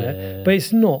somewhere, but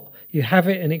it's not. You have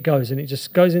it and it goes, and it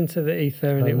just goes into the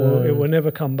ether, and it will never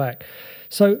come back.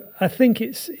 So I think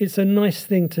it's a nice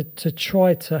thing to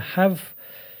try to have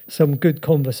some good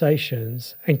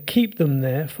conversations and keep them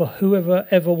there for whoever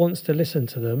ever wants to listen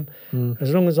to them.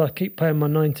 As long as I keep paying my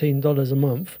 $19 a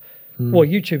month. Well,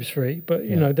 YouTube's free, but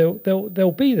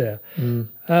they'll be there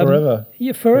Forever.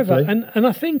 Yeah, forever. Hopefully. And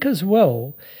I think as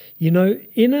well,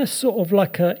 in a sort of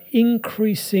like a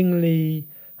increasingly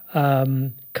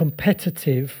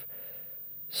competitive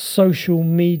social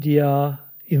media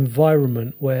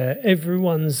environment where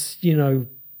everyone's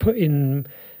putting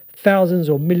thousands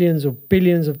or millions or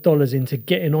billions of dollars into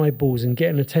getting eyeballs and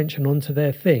getting attention onto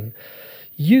their thing,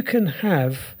 you can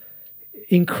have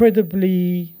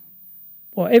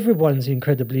everyone's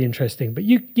incredibly interesting, but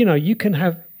you can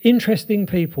have interesting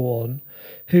people on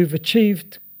who've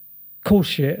achieved cool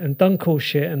shit and done cool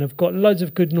shit and have got loads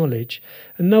of good knowledge,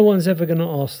 and no one's ever going to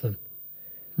ask them.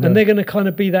 No. And they're going to kind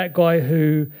of be that guy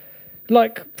who,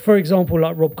 like, for example,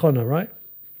 like Rob Connor, right?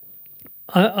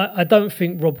 I don't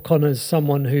think Rob Connor's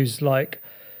someone who's like,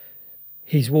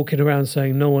 he's walking around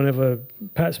saying no one ever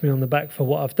pats me on the back for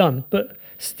what I've done. But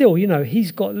still,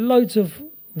 he's got loads of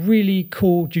really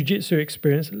cool jiu-jitsu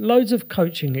experience, loads of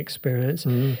coaching experience.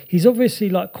 He's obviously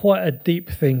like quite a deep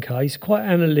thinker. He's quite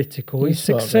analytical. He's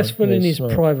successful in his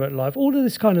private life, all of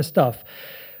this kind of stuff.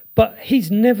 But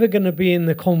he's never going to be in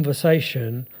the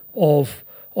conversation of,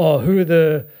 who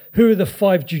are the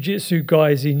 5 jiu-jitsu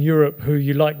guys in Europe who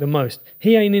you like the most.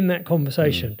 He ain't in that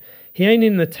conversation. He ain't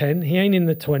in the 10, he ain't in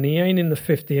the 20, he ain't in the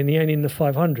 50, and he ain't in the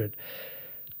 500.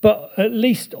 But at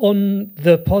least on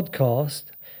the podcast,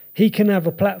 he can have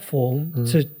a platform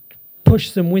to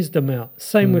push some wisdom out.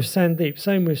 Same with Sandeep,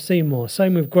 same with Seymour,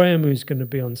 same with Graham, who's going to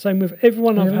be on, same with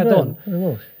everyone I've had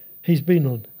on. He's been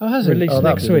on. Oh, has he? Released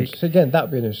next week. So again, that'd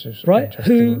be an interesting right?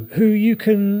 Who you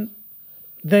can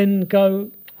then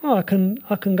go, I can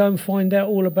go and find out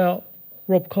all about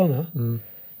Rob Connor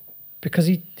because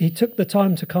he took the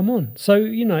time to come on. So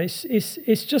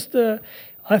it's just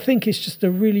I think it's just a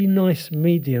really nice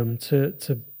medium to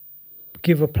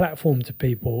give a platform to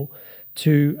people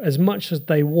to, as much as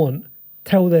they want,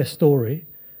 tell their story,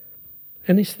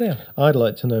 and it's there. I'd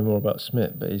like to know more about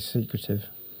Smit, but he's secretive.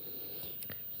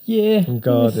 Yeah, and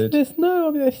guarded. It's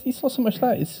not so much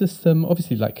that. It's just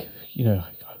obviously, like, I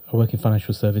work in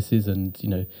financial services, and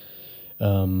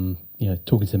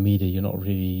talking to media, you're not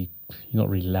really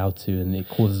allowed to, and it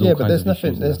causes all kinds of issues.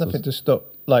 Yeah, but there's nothing to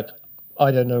stop. Like,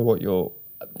 I don't know what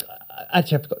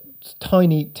actually, I've got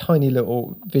tiny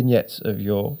little vignettes of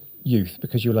your youth,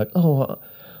 because you're like,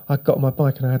 I got on my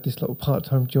bike and I had this little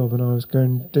part-time job and I was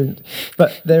going doing,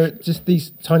 but there are just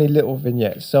these tiny little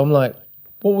vignettes. So I'm like,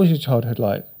 what was your childhood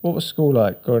like? What was school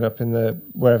like growing up in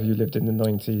wherever you lived in the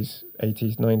 90s,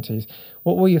 80s, 90s?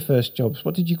 What were your first jobs?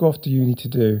 What did you go off to uni to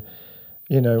do?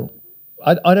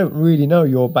 I don't really know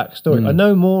your backstory. I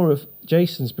know more of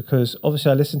Jason's because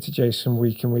obviously I listen to Jason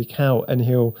week in, week out, and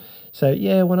he'll say,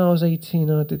 yeah, when I was 18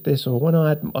 I did this, or when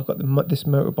I got this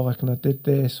motorbike and I did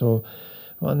this, and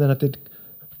then I did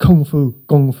gong fu,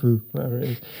 whatever it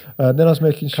is. And then I was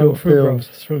making short films,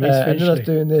 and then I was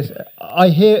doing this. I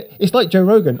hear it's like Joe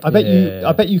Rogan. I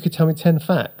bet you could tell me 10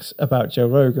 facts about Joe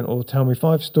Rogan, or tell me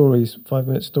 5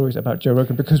 minute stories about Joe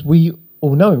Rogan, because we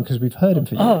all know him because we've heard him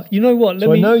for years. Ah, you know what?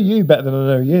 I know you better than I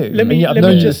know you. Let me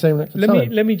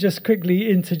Let me just quickly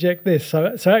interject this.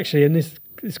 So actually, and this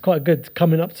is quite good.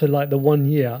 Coming up to like the 1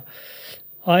 year,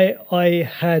 I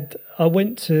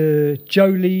went to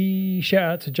Jolie. Shout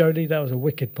out to Jolie. That was a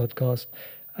wicked podcast.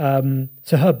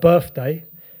 To her birthday,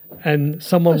 and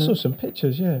someone I saw some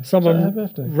pictures. Yeah, someone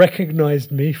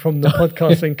recognised me from the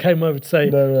podcast and came over to say,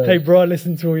 "Hey, bro, I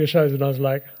listened to all your shows," and I was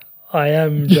like, I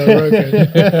am Joe Rogan.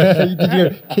 Did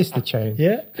you kiss the chain?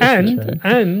 Yeah,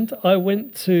 and I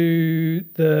went to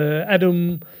the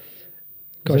Adam.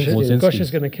 Gosh, is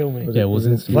going to kill me. Yeah,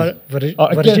 Wazinski.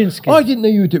 Varzinski. I didn't know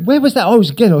you did. Where was that? I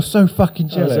was so fucking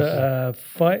jealous. I was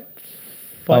at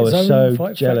I was zone,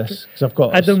 so jealous because I've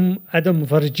got Adam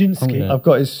Varzinski. I've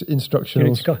got his instructionals. You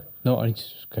need to go. No, I need to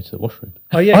go to the washroom.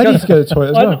 Oh yeah, I need to go to the toilet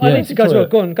as well. I need to go as well.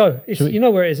 Go on, go. You know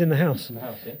where it is in the house.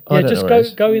 Yeah,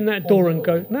 just go in that door and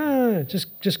go. Nah,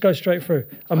 just go straight through.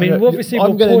 I mean, obviously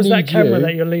we'll pause that camera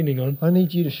that you're leaning on. I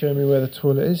need you to show me where the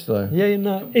toilet is, though. Yeah,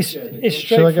 no, it's straight.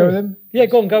 Shall I go with him? Yeah,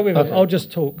 go with him. I'll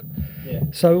just talk. Yeah.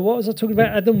 So what was I talking about?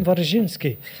 Adam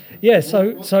Varzinski. Yeah.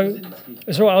 So it's all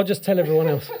right. I'll just tell everyone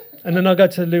else, and then I'll go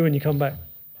to Lou when you come back.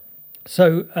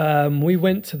 So we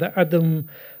went to the Adam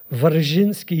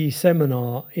Varzinski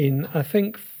seminar in, I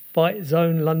think,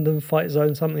 London Fight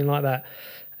Zone, something like that.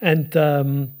 And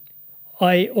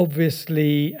I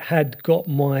obviously had got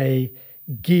my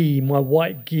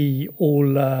white gi,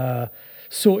 all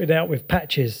sorted out with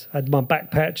patches. I had my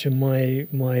back patch and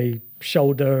my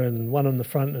shoulder and one on the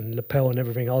front and lapel and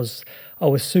everything. I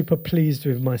was super pleased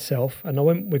with myself. And I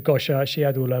went with Gosha. She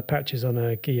had all her patches on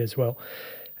her gi as well.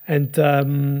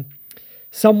 And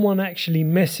someone actually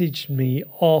messaged me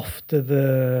after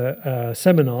the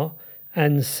seminar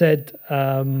and said,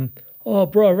 "Oh,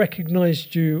 bro, I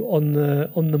recognised you on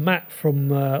the mat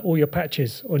from all your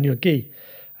patches on your gi,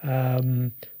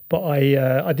 but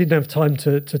I didn't have time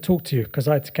to talk to you because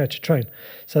I had to catch a train."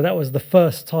 So that was the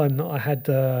first time that I had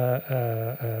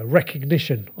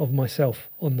recognition of myself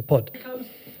on the pod.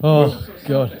 Oh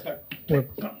God, we're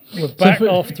back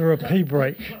after a pee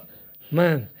break,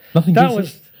 man. Nothing.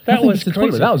 That was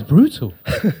crazy. That was brutal.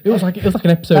 It was like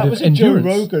an episode that of was endurance.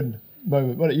 Joe Rogan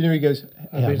moment. Well, he goes,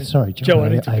 "I'm sorry, Joe, I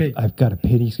need to pee. I've got to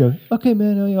pee." And he's going, "Okay,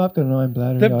 man. I've got an iron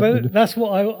bladder." But that's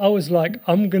what I was like.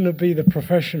 I'm going to be the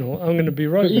professional. I'm going to be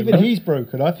Rogan. But even he's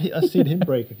broken. I've seen him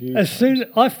break a few. As soon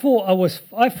I thought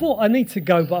I need to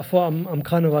go, but I thought I'm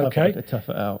kind of okay. I've got to tough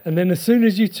it out. And then as soon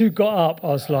as you two got up, I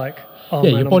was like, "Oh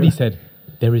yeah, man, your body said."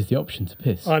 There is the option to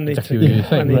piss. I need exactly to. What you're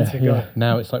saying. I need to go. Yeah.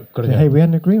 Now it's like got to go. Hey, we had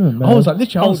an agreement, man. I was like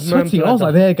literally, I was sweating. I was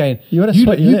like there going. You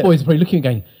boys are probably looking at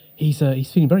going. He's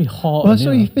feeling very hot. Well, I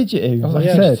saw you fidgeting. I was like,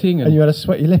 and you had a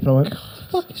sweaty lip, and I went, "What the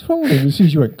fuck is wrong with him?" As soon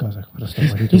as you went, guys,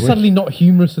 he's suddenly not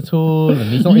humorous at all, and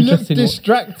he's not interested.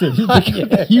 Distracted.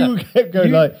 You kept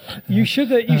going like. You should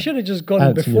have just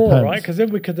gone before, right? Because then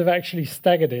we could have actually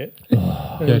staggered it.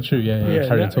 Yeah, true. Yeah.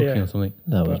 Carry on talking or something.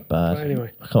 That was bad. But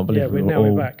anyway, I can't believe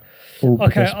we're back.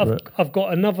 Okay, I've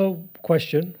got another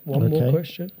question. One more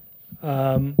question.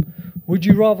 Would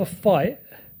you rather fight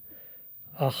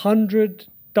 100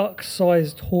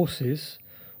 duck-sized horses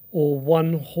or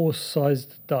one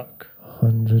horse-sized duck?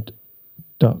 100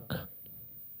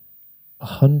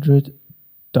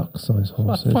 duck-sized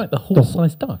horses. I'd fight the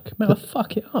horse-sized duck. Man, I'd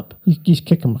fuck it up. You just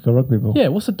kick him like a rugby ball. Yeah,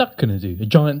 what's a duck going to do? A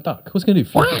giant duck? What's it going to do?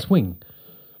 Flap its wing?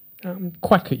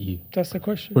 Quack at you. That's the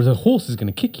question. Whereas a horse is going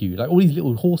to kick you. Like all these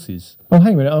little horses. Oh,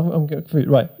 hang on a minute. I'm getting confused.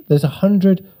 Right, there's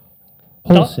 100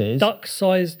 horses.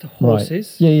 Duck-sized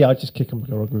horses. Right. Yeah, I'd just kick them like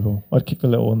a rugby ball. I'd kick the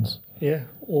little ones. Yeah,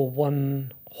 or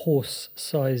one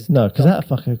horse-sized No, because that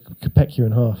fucker could peck you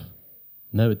in half.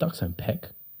 No, ducks don't peck.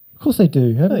 Of course they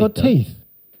do. They haven't got teeth.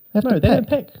 They don't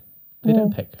peck. They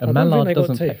don't peck. A mallard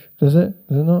doesn't peck. Does it?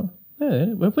 Does it not? Yeah.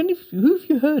 Who have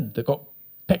you heard that got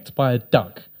pecked by a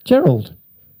duck? Gerald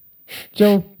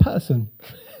Patterson.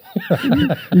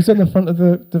 He was on the front of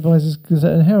the Devices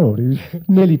Gazette and Herald. He was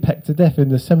nearly pecked to death in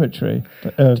the cemetery.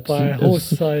 By a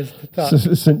horse-sized duck.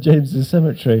 St James's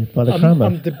Cemetery by the Crammer.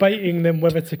 I'm debating then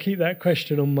whether to keep that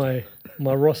question on my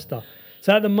roster.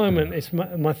 So at the moment, it's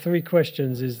my three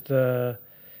questions is the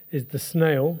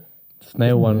snail.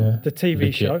 Snail one. Yeah. The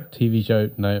TV show. TV show,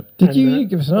 no. Did you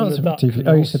give us an answer for TV?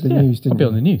 Oh, you said the news, didn't you?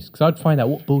 I'll be on the news because I'd find out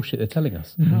what bullshit they're telling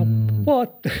us.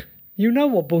 What? You know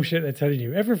what bullshit they're telling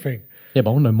you. Everything. Yeah,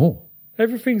 but I want to know more.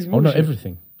 Everything's bullshit. I want to know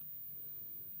everything.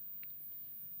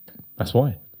 That's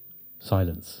why.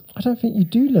 Silence. I don't think you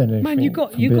do learn anything. Man, you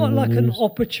got like an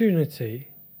opportunity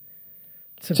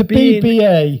to be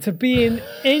in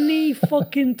any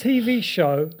fucking TV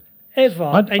show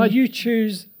ever, and you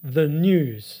choose the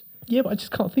news. Yeah, but I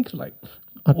just can't think of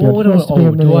I'd be Or who wants to be a do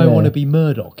I millionaire? want to be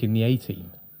Murdoch in the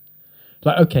A-Team?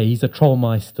 Like, okay, he's a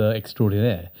trollmeister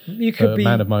extraordinaire. You could be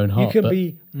man of my own heart. You could but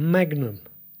be Magnum.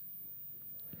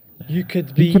 You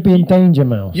could You could be in Danger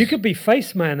Mouse. You could be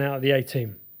Face Man out of the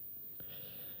A-Team.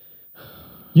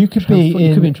 You could be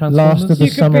You could be in Last of the You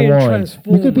could Summer be in Wine. You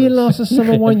Transformers. could be in Last of the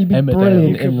Summer Wine. You'd be Emmerdale. brilliant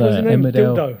You could in put his that. name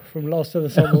Emmerdale. Dildo from Last of the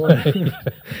Summer Wine.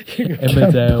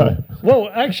 Emmerdale. Well,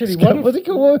 actually, What was it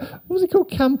called? What was it called?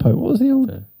 Campo. What was the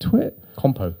old twit?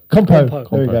 Compo. Compo. Compo.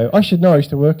 There we go. I should know. I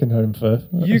used to work in Home First.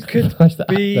 You could Nice to act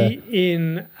be there.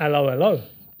 in Hello Hello.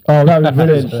 Oh, that was Those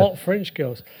brilliant. hot French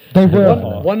girls. They were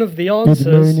hot. One of the answers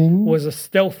morning. was a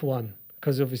stealth one,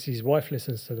 because obviously his wife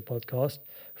listens to the podcast.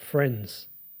 Friends.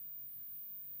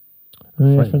 Oh,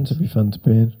 yeah, Friends. Friends would be fun to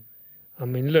be in. I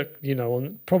mean, look,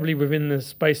 probably within the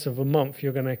space of a month,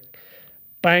 you're going to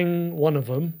bang one of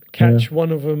them, catch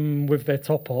one of them with their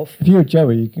top off, If you were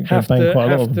Joey, you could have bang to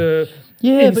quite a lot of them.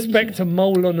 inspect a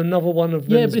mole on another one of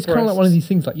them. Yeah, but it's kind of like one of these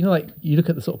things, like, like you look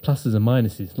at the sort of pluses and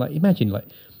minuses. Like, imagine, like...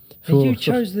 You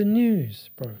chose the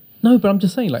news, bro. No, but I'm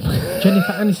just saying, like,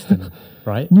 Jennifer Aniston,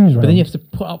 right? News But then round. you have to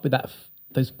put up with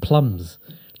those plums.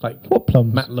 Like, What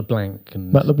plums? Matt LeBlanc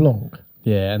and... Matt LeBlanc.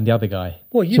 Yeah, and the other guy.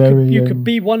 Well, Jerry you could and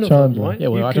be one of Chandler. them, right? Yeah,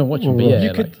 well, You I could- don't watch them, but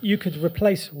yeah. You could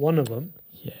replace one of them.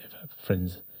 Yeah,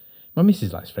 Friends. My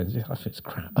missus likes Friends. I think it's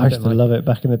crap. I used to love it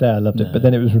back in the day. I loved it, but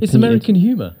then it was repeated. It's American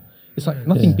humour. It's like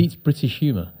nothing Yeah. beats British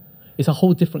humour. It's a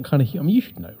whole different kind of humour. I mean, you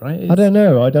should know, right? I don't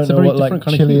know. I don't it's a know very what like different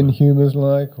kind of Chilean humour. humour's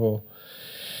like, or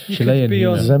You Chilean could be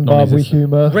humour. on Zimbabwe Non-existent.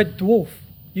 humour. Red Dwarf.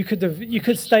 You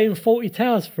could stay in 40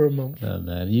 Towers for a month. Oh,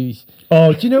 man.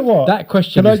 Oh, do you know what? That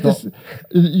question Can I is not... just?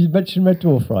 You mentioned Red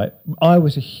Dwarf, right? I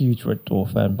was a huge Red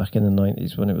Dwarf fan back in the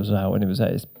 90s when it was out, when it was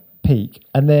at its peak,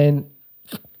 and then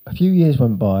a few years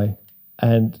went by,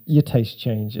 and your taste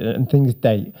changed and things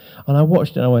date. And I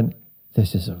watched it, and I went,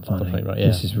 "This isn't funny. Right, yeah.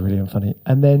 This is really unfunny."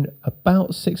 And then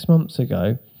about 6 months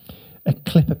ago, a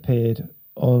clip appeared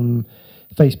on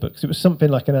Facebook. So it was something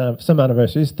like some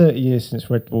anniversary. It's 30 years since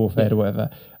Red Dwarf aired or whatever.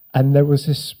 And there was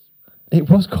this, it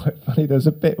was quite funny. There was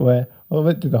a bit where, I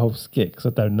won't do the whole skit because I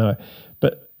don't know,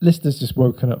 but listeners just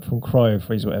woken up from cryo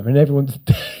freeze or whatever, and everyone's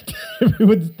dead.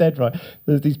 Everyone's dead, right?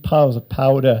 There's these piles of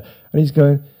powder, and he's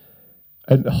going,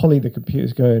 and Holly, the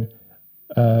computer's going,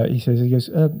 he goes,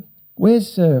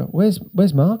 where's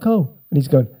Marco? And he's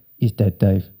going, he's dead,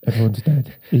 Dave. Everyone's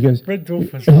dead. He goes, Red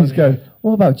Dwarf was and he's funny. going,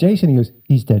 what about Jason? He goes,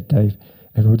 he's dead, Dave.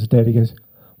 Everyone's dead. He goes,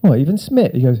 what, even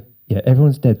Smit? He goes, yeah,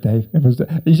 everyone's dead, Dave. Everyone's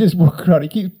dead. He's just walking around. He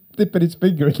keeps dipping his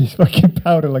finger in his fucking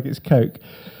powder like it's Coke.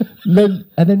 And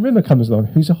then Rimmer comes along,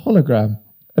 who's a hologram.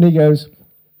 And he goes,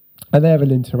 and they have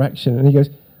an interaction. And he goes,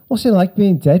 what's it like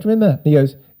being dead, Rimmer? And he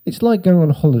goes, it's like going on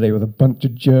holiday with a bunch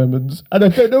of Germans. And I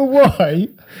don't know why,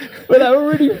 but that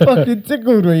really fucking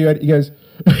tickled me. He goes,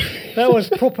 That was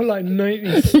proper like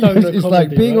 90s he stoner goes, it's comedy, like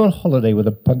being right? on holiday with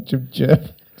a bunch of Germans.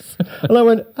 And I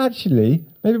went, actually,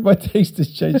 maybe my taste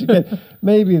has changed again.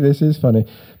 Maybe this is funny.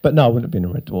 But no, I wouldn't have been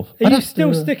a Red Dwarf. Are I'd you have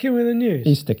still to- sticking with the news?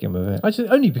 He's sticking with it.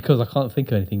 Only because I can't think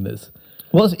of anything that's...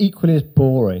 What's equally as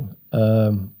boring?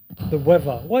 The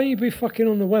weather. Why you be fucking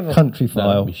on the weather? Country That would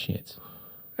File. be shit.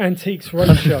 Antiques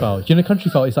Country Roadshow. File. Do you know Country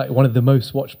File is like one of the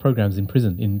most watched programs in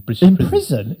prison, in British In prison?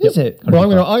 prison, Yep. is it? Country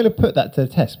Well, I'm File. going to put that to the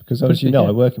test because, as Put you it, know, yeah.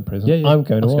 I work in prison. Yeah, yeah. I'm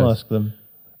going That's to good. ask them.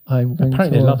 I'm going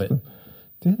Apparently to they ask love it. them.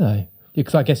 Do they?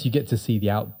 Because I guess you get to see the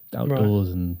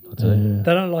outdoors and I don't know.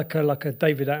 They don't like a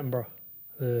David Attenborough,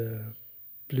 the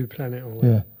Blue Planet or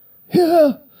whatever. Yeah.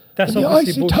 Yeah. That's And the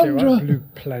obviously icy bullshit, tundra. right? Blue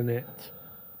Planet.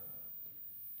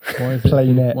 Why is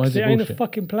Planet. Why is It it ain't a bullshit?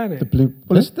 fucking planet. The blue.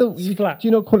 Well, it's still. It's flat. Do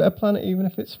you not call it a planet even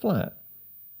if it's flat?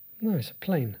 No, it's a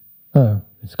plane. Oh.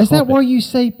 It's Is that carpet. why you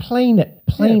say planet?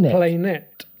 Planet. Yeah,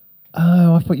 planet.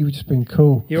 Oh, I thought you were just being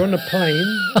cool. You're on a plane,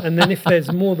 and then if there's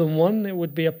more than one, it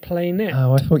would be a planet.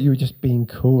 Oh, I thought you were just being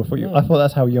cool. I thought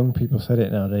that's how young people said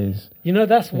it nowadays. You know,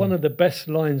 that's one of the best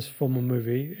lines from a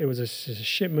movie. It was a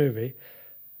shit movie.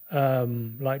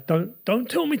 Like, don't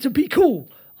tell me to be cool.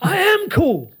 I am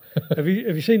cool. Have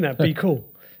you seen that? Be cool.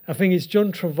 I think it's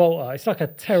John Travolta. It's like a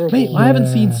terrible. Mate, I haven't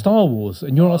seen Yeah. Star Wars,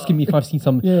 and you're asking me if I've seen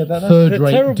some Yeah, that's- it's a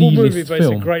third-rate terrible movie, D-list but it's a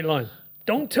film. great line.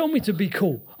 Don't tell me to be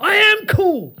cool. I am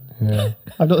cool. Yeah.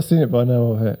 I've not seen it, but I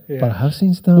know of it. Yeah. But I have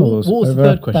seen Star What- Wars what was the over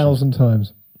third question? 1,000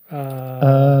 times.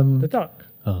 The duck.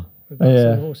 Oh. The ducks Yeah.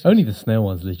 and the horses. Only the snail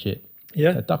one's legit.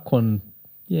 Yeah. The duck one,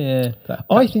 yeah.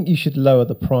 I think you should lower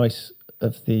the price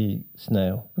of the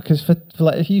snail because for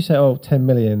like if you say 10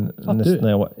 million I'll and the do it.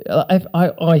 snail,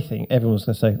 I think everyone's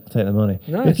going to say I'll take the money.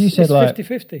 No, if you said it's like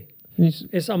 50-50. if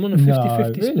you I'm on a 50-50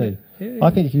 no, split. really? Yeah.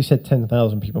 I think if you said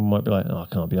 10,000, people might be like, "Oh, I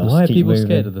can't be asked." Why to are keep people moving.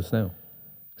 scared of the snail?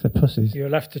 They're pussies.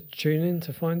 You'll have to tune in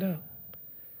to find out.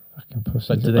 Fucking pussies.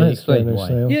 But do they I ain't explain swear no why?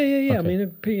 snails. Yeah. I Okay.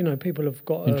 mean, people have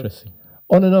got Interesting.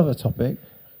 On another topic,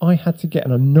 I had to get,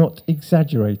 and I'm not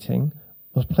exaggerating,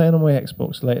 I was playing on my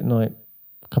Xbox late at night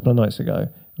a couple of nights ago,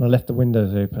 and I left the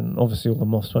windows open. Obviously, all the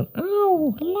moths went,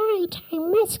 "Oh, light, I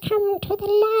must come to the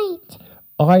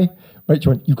light."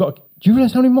 Rachel went, do you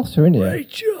realise how many moths are in here?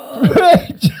 Rachel.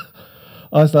 Rachel.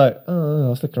 I was like, I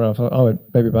was looking around. I went,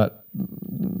 maybe about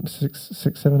 6,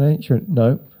 7, 8. She went,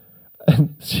 no.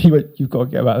 And she went, "You've got to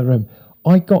get out of the room."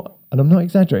 I got, and I'm not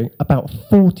exaggerating, about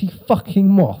 40 fucking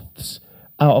moths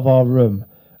out of our room.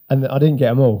 And I didn't get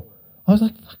them all. I was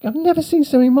like, fuck, I've never seen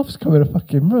so many moths come in a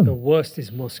fucking room. The worst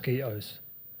is mosquitoes.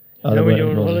 Oh, You know when you're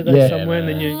on holiday Yeah. somewhere and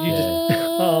then you just...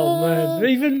 Oh, man.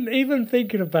 Even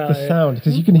thinking about The it. sound,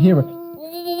 because you can hear it.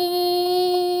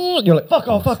 You're like, fuck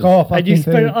off.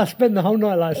 And I spend the whole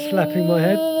night like slapping my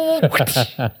head.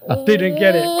 Didn't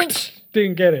get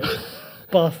it.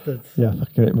 Bastards. Yeah,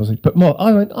 fucking it was. But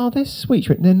I went, "Oh, they're sweet." She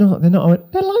went, "They're not. I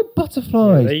went, "They're like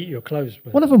butterflies." Yeah, they eat your clothes,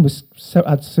 man. One of them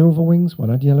had silver wings, one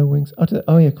had yellow wings.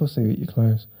 Oh yeah, of course they eat your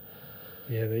clothes.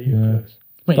 Yeah, they eat your clothes.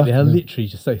 Mate, Fuck they're them. literally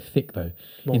just so thick though.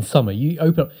 What? In summer, you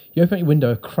open up your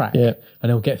window a crack, Yeah. and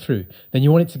it'll get through. Then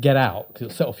you want it to get out because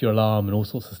it'll set off your alarm and all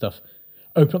sorts of stuff.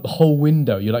 Open up the whole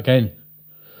window. You're like going.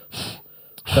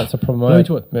 That's a problem. Blow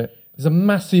into it. There's a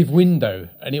massive window,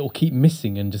 and it will keep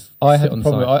missing and just. I sit had on the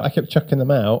problem. side. I kept chucking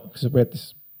them out because we had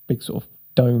this big sort of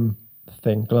dome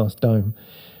thing, glass dome,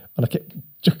 and I kept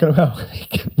chucking them out. They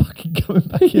kept fucking coming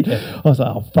back in. I was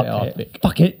like, "Oh They are fuck thick. it,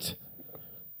 fuck it."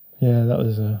 Yeah, that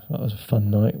was a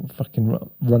fun night. Fucking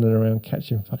running around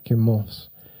catching fucking moths.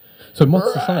 So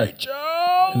moths aside,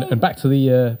 and back to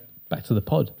the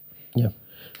pod. Yeah.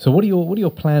 So what are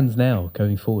your plans now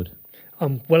going forward?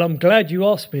 Well, I'm glad you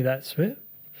asked me that, Smit.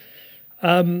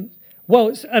 I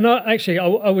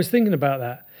was thinking about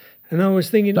that, and I was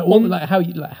thinking,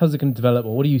 How's it going to develop,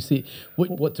 or what do you see?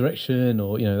 What direction,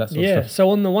 or that sort of yeah. stuff. So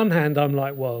on the one hand, I'm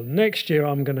like, well, next year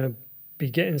I'm going to be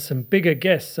getting some bigger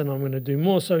guests, and I'm going to do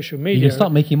more social You're media. going to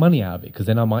start making money out of it, because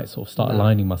then I might sort of start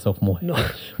aligning myself more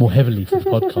heavily to the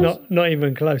podcast. Not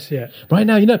even close yet. Right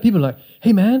now, people are like,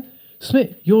 "Hey man,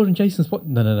 Smit, you're in Jason's pod."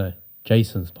 No,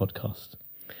 Jason's podcast.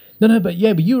 But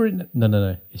you were in.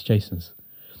 No, it's Jason's.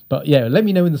 But yeah, let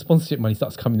me know when the sponsorship money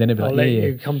starts coming. Then it'll be I'll like, let yeah,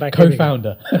 you come back in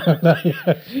co-founder.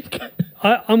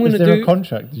 I'm going Is to there do. a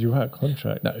contract? Did you write a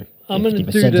contract? No, I'm going to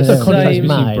 50% do the of the contract contract's same. is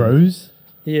between mine. bros.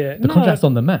 Yeah, The contract's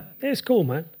on the map. It's cool,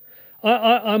 man.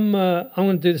 I'm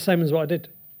going to do the same as what I did.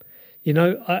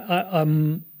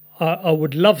 I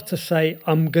would love to say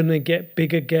I'm going to get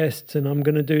bigger guests and I'm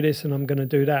going to do this and I'm going to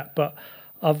do that, but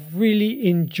I've really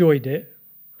enjoyed it.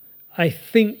 I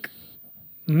think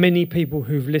many people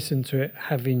who've listened to it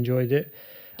have enjoyed it.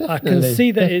 I can Definitely,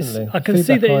 see that definitely. I can see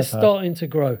that Feedback it's I've had. starting to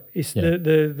grow. It's Yeah.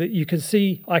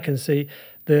 I can see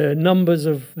the numbers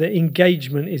of the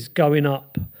engagement is going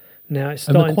up now. It's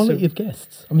And the starting quality to of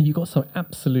guests. I mean, you've got some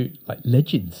absolute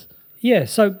legends. Yeah,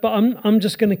 but I'm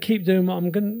just going to keep doing what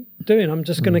I'm doing. I'm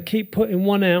just going to keep putting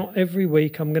one out every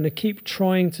week. I'm going to keep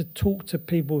trying to talk to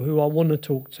people who I want to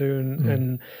talk to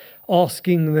and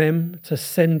asking them to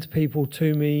send people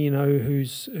to me,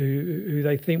 who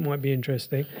they think might be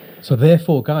interesting. So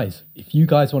therefore, guys, if you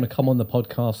guys want to come on the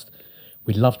podcast,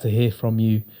 we'd love to hear from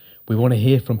you. We want to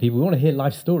hear from people. We want to hear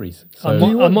life stories. So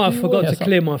I might have forgot Yeah, to so-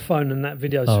 clear my phone and that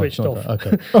video Oh, switched not off. that.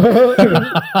 Okay.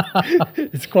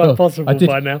 It's quite possible I did,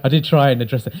 by now. I did try and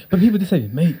address it, but people did say,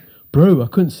 "Mate, bro, I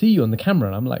couldn't see you on the camera."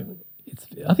 And I'm like,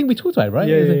 I think we talked about it, right?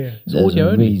 Yeah, It's yeah. It's audio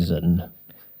only. reason.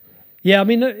 Yeah, I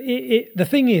mean, the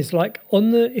thing is, like,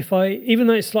 even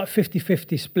though it's like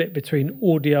 50-50 split between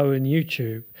audio and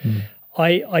YouTube,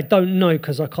 I don't know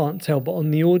because I can't tell, but on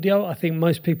the audio, I think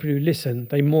most people who listen,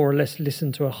 they more or less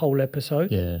listen to a whole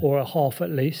episode Yeah. or a half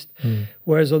at least.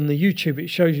 Whereas on the YouTube, it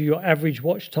shows you your average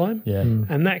watch time. Yeah.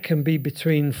 And that can be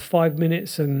between 5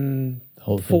 minutes and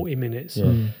whole thing. 40 minutes.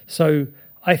 Yeah. So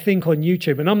I think on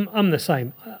YouTube, and I'm the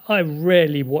same, I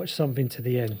rarely watch something to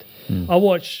the end. I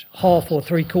watch half or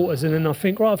three quarters and then I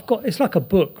think, right, it's like a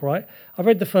book, right? I've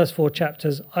read the first 4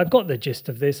 chapters. I've got the gist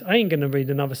of this. I ain't going to read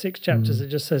another 6 chapters that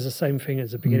just says the same thing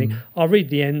as the beginning. I'll read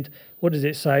the end. What does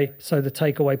it say? So the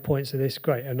takeaway points of this,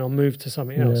 great. And I'll move to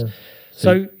something else.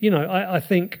 So, I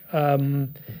think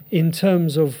in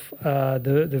terms of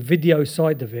the video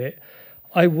side of it,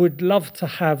 I would love to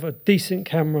have a decent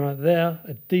camera there,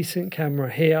 a decent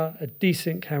camera here, a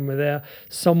decent camera there,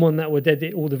 someone that would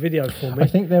edit all the video for me. I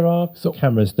think there are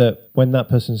cameras that when that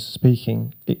person's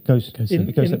speaking, it goes to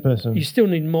that person. You still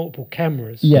need multiple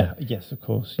cameras. Yeah, yes, of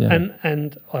course. Yeah.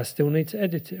 And I still need to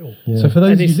edit it all. Yeah. So for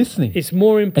those of you listening, it's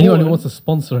more important. Anyone who wants to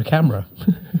sponsor a camera,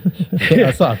 hit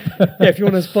us up. Yeah, if you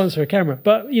want to sponsor a camera.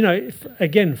 But, you know,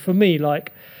 again, for me,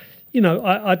 like, you know,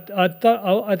 I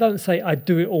don't say I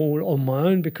do it all on my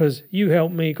own, because you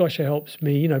help me, Gosha helps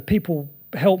me, you know, people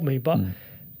help me, but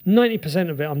 90%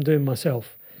 of it I'm doing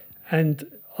myself. And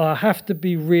I have to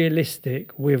be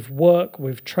realistic with work,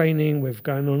 with training, with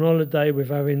going on holiday, with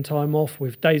having time off,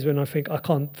 with days when I think I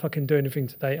can't fucking do anything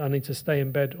today, I need to stay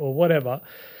in bed or whatever.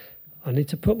 I need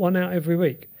to put one out every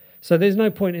week. So there's no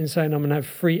point in saying I'm going to have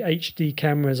 3 HD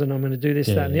cameras and I'm going to do this,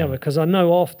 that and the other, because I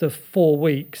know after 4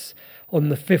 weeks, on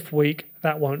the 5th week,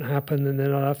 that won't happen, and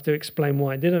then I'll have to explain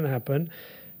why it didn't happen.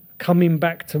 Coming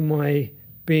back to my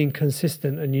being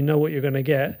consistent, and you know what you're going to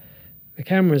get, the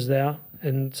camera's there,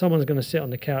 and someone's going to sit on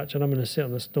the couch, and I'm going to sit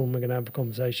on the stool, and we're going to have a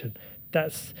conversation.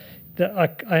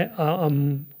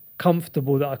 I'm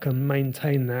comfortable that I can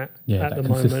maintain that at the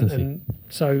moment, and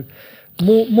so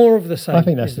more of the same. I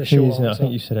think that's is the key, short isn't it? I answer.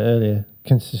 think you said it earlier.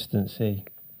 Consistency.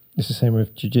 It's the same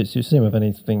with jiu-jitsu. It's the same with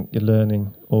anything you're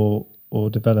learning or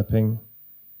developing.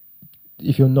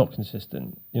 If you're not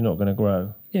consistent, you're not going to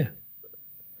grow. Yeah,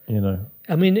 you know.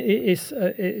 I mean, there's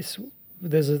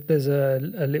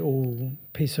a little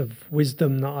piece of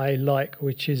wisdom that I like,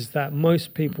 which is that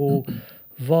most people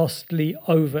vastly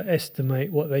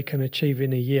overestimate what they can achieve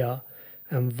in a year,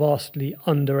 and vastly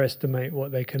underestimate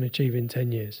what they can achieve in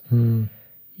 10 years.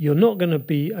 You're not going to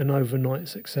be an overnight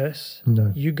success.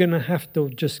 No. You're going to have to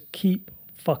just keep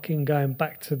fucking going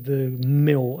back to the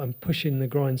mill and pushing the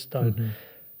grindstone.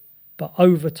 But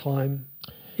over time,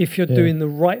 if you're doing the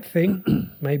right thing,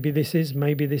 maybe this is,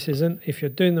 maybe this isn't. If you're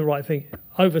doing the right thing,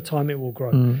 over time it will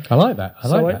grow. I like that. I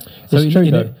like that. So it's true,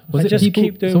 though. Was I it just people,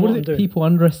 keep doing so what what I'm is it? doing. People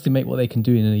underestimate what they can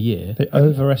do in a year. They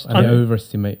overestimate. And they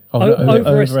overestimate.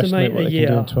 Overestimate what a they can year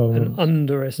do in 12 and months.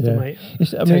 underestimate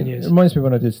 10 years. It reminds me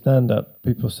when I did stand-up,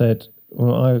 people said,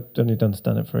 well, I'd only done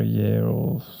stand-up for a year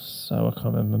or so, I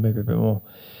can't remember, maybe a bit more.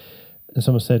 And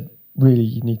someone said, really,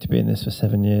 you need to be in this for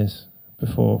 7 years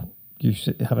before you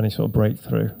have any sort of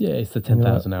breakthrough. Yeah, it's the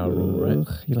 10,000 hour rule, right?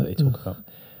 That they talk about.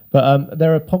 But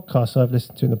there are podcasts I've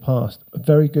listened to in the past, a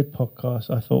very good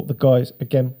podcast. I thought the guys,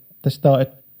 again, they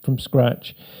started from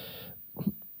scratch,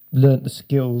 learnt the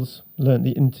skills, learnt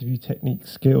the interview technique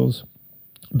skills,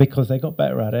 because they got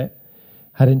better at it,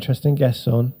 had interesting guests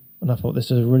on, and I thought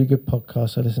this is a really good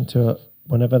podcast. I listened to it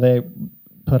whenever they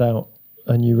put out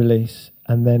a new release,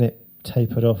 and then it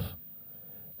tapered off.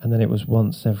 And then it was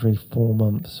once every 4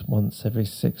 months, once every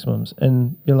 6 months.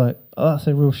 And you're like, oh, that's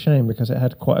a real shame, because it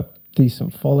had quite a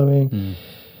decent following.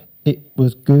 It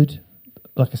was good.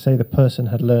 Like I say, the person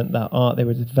had learnt that art. They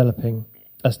were developing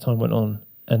as time went on.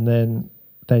 And then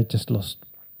they just lost.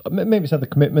 Maybe it's other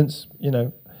commitments, you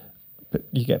know, but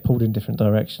you get pulled in different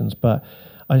directions. But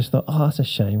I just thought, oh, that's a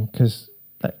shame, because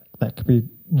that could be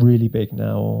really big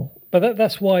now. But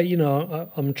that's why, you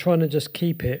know, I'm trying to just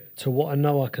keep it to what I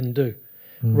know I can do.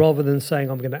 Rather than saying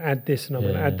I'm going to add this and I'm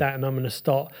going to add that and I'm going to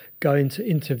start going to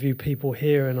interview people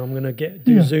here and I'm going to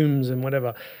do Zooms and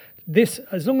whatever. This,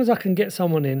 as long as I can get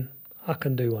someone in, I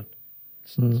can do one.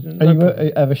 And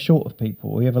you ever short of people?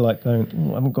 Or you ever like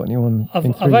going, I haven't got anyone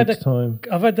in 3 weeks' time?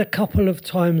 I've had a couple of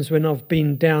times when I've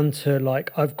been down to like,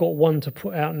 I've got one to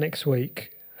put out next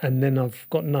week and then I've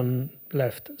got none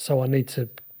left. So I need to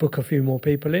book a few more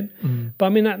people in. But I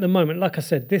mean, at the moment, like I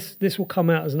said, this will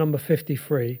come out as number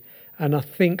 53. And I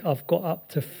think I've got up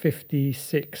to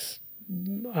 56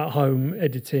 at home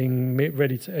editing,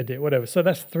 ready to edit, whatever. So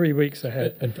that's 3 weeks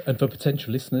ahead. And for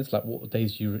potential listeners, like what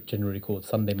days do you generally record?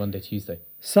 Sunday, Monday, Tuesday?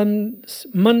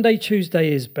 Monday,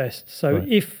 Tuesday is best. So right.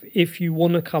 if you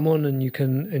want to come on and you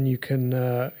can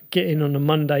get in on a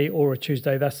Monday or a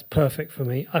Tuesday, that's perfect for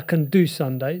me. I can do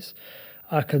Sundays.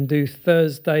 I can do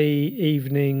Thursday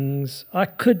evenings. I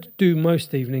could do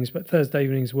most evenings, but Thursday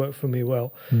evenings work for me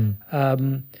well.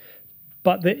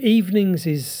 But the evenings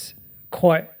is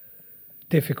quite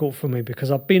difficult for me because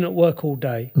I've been at work all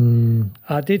day.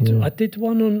 I did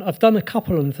one on. I've done a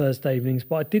couple on Thursday evenings,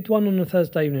 but I did one on a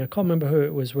Thursday evening. I can't remember who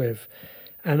it was with,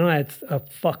 and I had a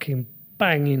fucking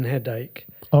banging headache.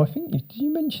 Oh, I think did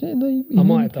you mention it in the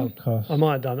podcast? I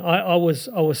might have done. I was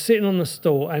sitting on the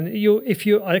stool, and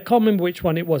I can't remember which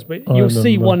one it was, but you'll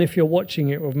see one if you're watching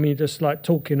it of me just like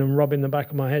talking and rubbing the back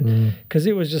of my head because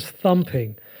it was just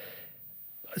thumping.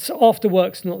 So after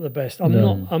work's not the best. I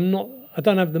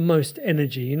don't have the most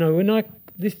energy. You know, when I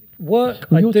this work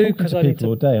Well, I you're do talking because to I need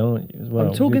people to. all day, aren't you? As well,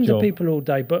 I'm talking Your to job. people all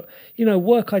day, but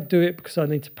work I do it because I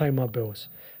need to pay my bills,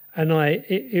 and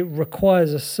it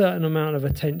requires a certain amount of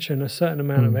attention, a certain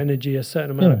amount of energy, a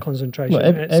certain amount of concentration. Well,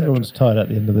 etc. everyone's tired at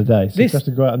the end of the day, so you have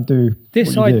to go out and do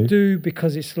This what I you do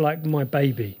because it's like my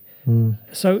baby.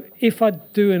 So if I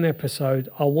do an episode,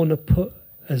 I want to put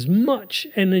as much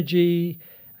energy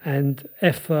and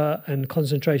effort and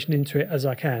concentration into it as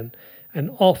I can. And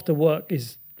after work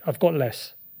I've got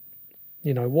less.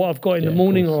 What I've got in the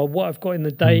morning or what I've got in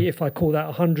the day, if I call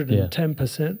that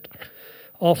 110%.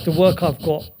 After work, I've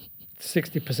got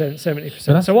 60%,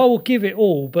 70%. So I will give it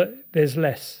all, but there's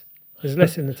less. There's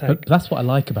less in the tank. But that's what I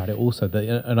like about it also.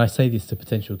 And I say this to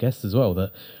potential guests as well,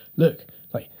 that, look,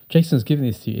 like Jason's giving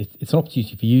this to you. It's an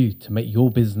opportunity for you to make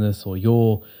your business or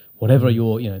your, whatever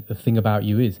the thing about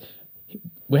you is.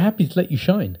 We're happy to let you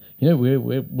shine.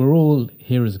 We're all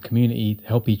here as a community to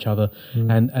help each other.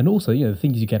 And also, the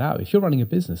things you get out. If you're running a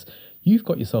business, you've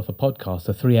got yourself a podcast,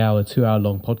 a 3-hour,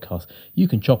 2-hour-long podcast. You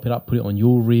can chop it up, put it on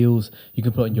your reels. You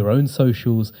can put it on your own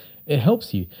socials. It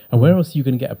helps you. And where else are you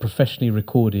going to get a professionally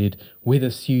recorded with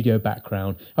a studio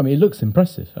background? I mean, it looks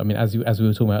impressive. I mean, as we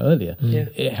were talking about earlier,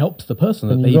 it helps the person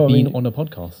that they've been on a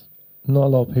podcast. Not a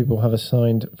lot of people have a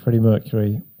signed Freddie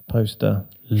Mercury poster.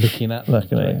 Looking at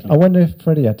it. I wonder if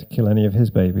Freddie had to kill any of his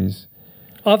babies.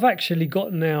 I've actually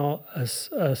got now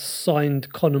a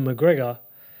signed Conor McGregor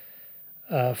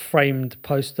framed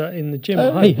poster in the gym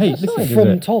at home. Hey, listen.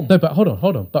 From Tom. No, but hold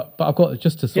on. But I've got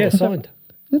just to sort of... signed.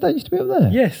 Did that used to be up there?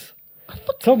 Yes.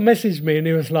 Tom messaged me and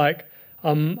he was like,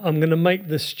 I'm going to make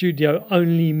the studio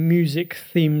only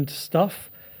music-themed stuff.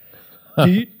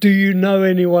 Do you know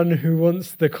anyone who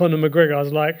wants the Conor McGregor? I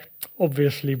was like,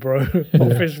 obviously, bro.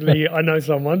 Obviously, I know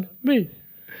someone. Me.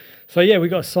 So, we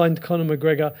got a signed Conor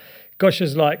McGregor. Gosh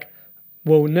is like,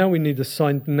 well, now we need a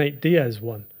signed Nate Diaz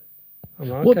one. I'm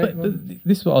like, okay. But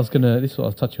this is what I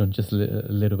was touching on just a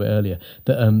little bit earlier.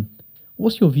 That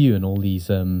what's your view on all these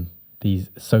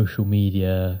social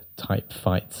media type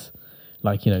fights,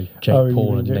 like Jake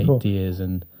Paul and Nate Diaz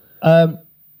and?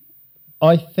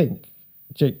 I think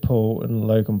Jake Paul and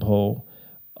Logan Paul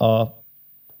are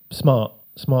smart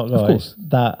guys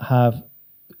that have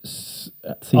seen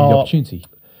the opportunity,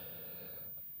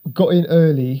 got in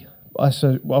early. I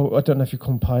don't know if you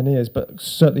call them pioneers, but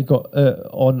certainly got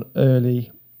on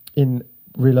early in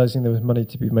realizing there was money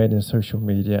to be made in social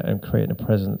media and creating a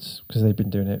presence, because they've been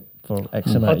doing it for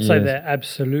X amount of years. I'd say they're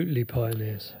absolutely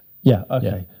pioneers. Yeah,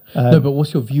 okay. No, but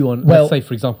what's your view on, let's say,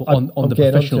 for example, on the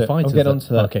professional fighters? I'll get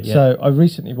onto that. Okay, So I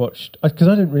recently watched, because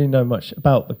I didn't really know much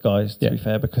about the guys, to be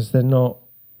fair, because I'm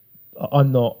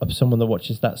not someone that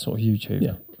watches that sort of YouTube.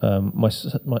 Yeah. My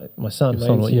son,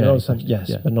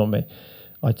 but not me.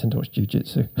 I tend to watch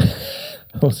jiu-jitsu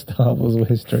or Star Wars or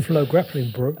history. Flow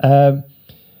grappling, bro.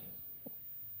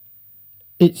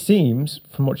 It seems,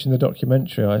 from watching the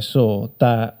documentary I saw,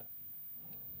 that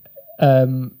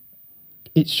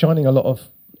it's shining a lot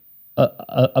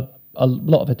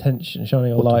of attention,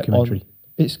 shining a light on.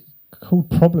 It's called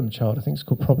Problem Child. I think it's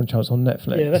called Problem Child. It's on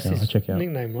Netflix. Yeah, that's his check it out.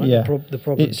 nickname, right? Yeah, the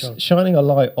Problem it's Child. shining a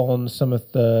light on some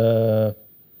of the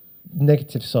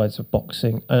negative sides of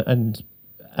boxing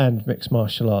and mixed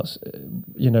martial arts,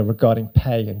 regarding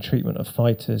pay and treatment of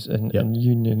fighters and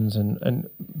unions and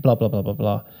blah blah blah blah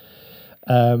blah.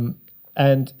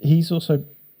 And he's also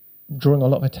drawing a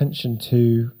lot of attention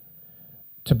to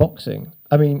boxing.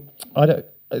 I mean,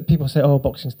 people say, "Oh,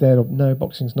 boxing's dead," or "No,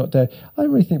 boxing's not dead." I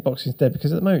don't really think boxing's dead,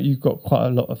 because at the moment you've got quite a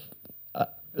lot of.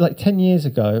 Like 10 years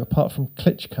ago, apart from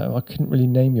Klitschko, I couldn't really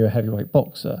name you a heavyweight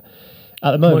boxer.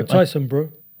 At the moment, Mike Tyson, bro.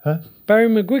 Huh? Barry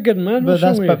McGuigan, man. But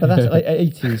that's like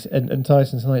 80s and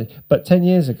Tyson's 90s. But 10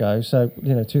 years ago, so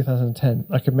 2010,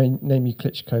 I could name you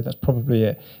Klitschko. That's probably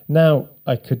it. Now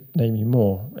I could name you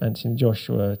more: Anthony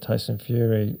Joshua, Tyson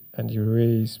Fury, Andy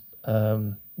Ruiz,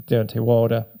 Deontay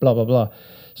Wilder, blah blah blah.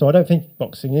 So I don't think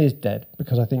boxing is dead,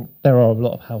 because I think there are a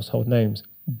lot of household names.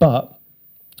 But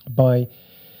by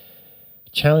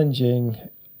challenging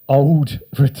old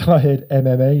retired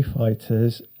MMA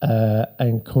fighters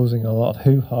and causing a lot of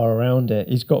hoo-ha around it,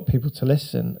 he's got people to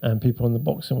listen, and people in the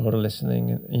boxing world are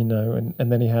listening,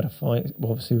 and then he had a fight,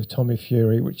 obviously, with Tommy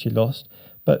Fury, which he lost.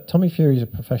 But Tommy Fury is a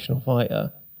professional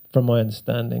fighter, from my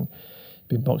understanding,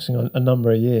 been boxing a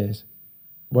number of years,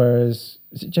 whereas,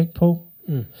 is it Jake Paul?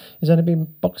 He's only been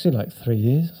boxing like 3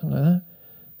 years, something like that.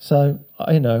 So,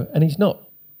 and he's not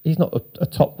a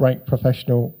top-ranked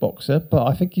professional boxer, but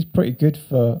I think he's pretty good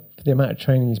for the amount of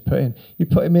training he's put in. You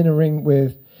put him in a ring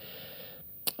with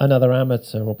another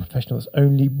amateur or professional that's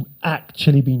only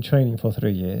actually been training for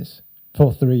 3 years.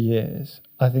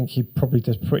 I think he probably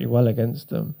does pretty well against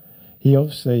them. he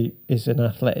obviously is an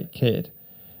athletic kid,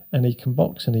 and he can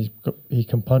box, and he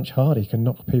can punch hard, he can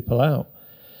knock people out.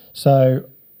 So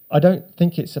I don't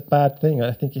think it's a bad thing.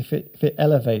 I think if it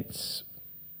elevates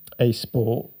a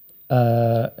sport,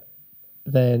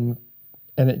 then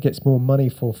and it gets more money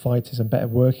for fighters and better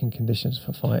working conditions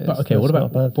for fighters. But okay, what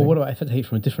about if I take it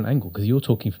from a different angle? Because you're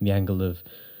talking from the angle of,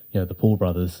 the Paul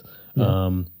brothers,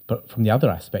 but from the other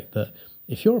aspect that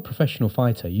if you're a professional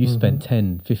fighter, you spent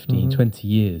 10, 15, 20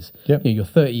 years, you're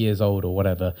 30 years old or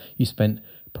whatever, you spent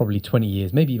probably 20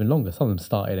 years, maybe even longer. Some of them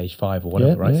start at age 5 or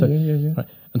whatever, right? Right?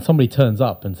 And somebody turns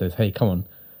up and says, hey, come on,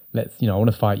 let's, I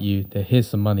want to fight you. Here's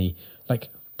some money. Like,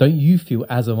 don't you feel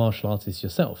as a martial artist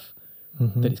yourself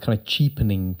that it's kind of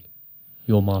cheapening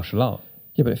your martial art?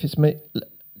 Yeah, but if it's made,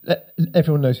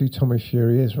 everyone knows who Tommy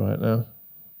Fury is right now.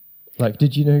 Like,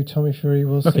 did you know who Tommy Fury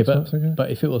was 6 months ago?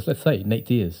 But if it was, let's say, Nate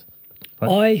Diaz,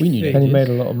 right? We knew, and he made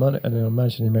a lot of money, and I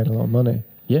imagine he made a lot of money.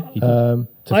 Yeah, he did.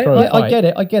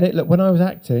 I get it. Look, when I was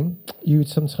acting, you would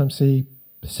sometimes see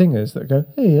singers that go,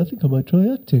 "Hey, I think I might try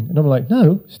acting," and I'm like,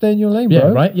 "No, stay in your lane, bro."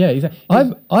 Yeah, right. Yeah, exactly.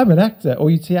 I'm an actor,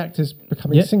 or you'd see actors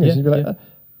becoming singers, and you'd be like,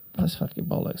 "That's fucking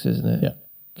bollocks, isn't it?" Yeah.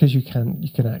 Because you can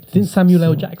act. Didn't Samuel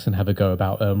L. Jackson have a go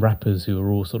about rappers who are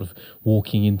all sort of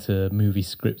walking into movie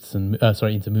scripts and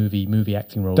into movie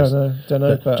acting roles? Don't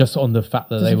know. But just on the fact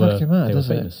that they were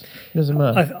famous. It doesn't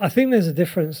matter. I think there's a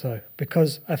difference though,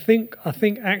 because I think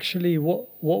actually what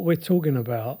we're talking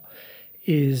about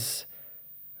is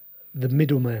the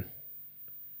middleman.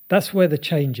 That's where the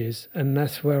change is, and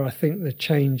that's where I think the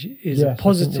change is a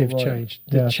positive change.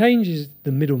 The change is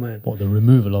the middleman. What, the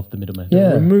removal of the middleman? Yeah.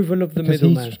 The removal of the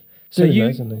middleman. So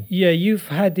you've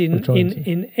had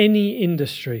in any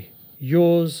industry,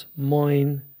 yours,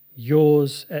 mine,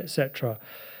 yours, etc.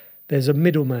 There's a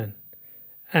middleman,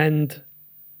 and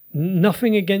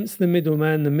nothing against the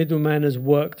middleman. The middleman has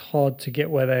worked hard to get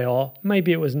where they are.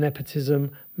 Maybe it was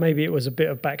nepotism, maybe it was a bit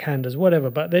of backhanders, whatever.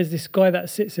 But there's this guy that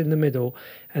sits in the middle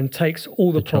and takes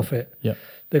all the profit. Yeah.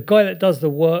 The guy that does the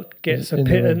work gets a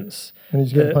pittance. And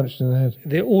he's getting punched in the head.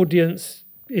 The audience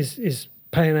is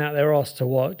paying out their ass to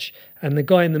watch, and the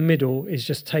guy in the middle is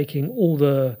just taking all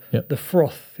the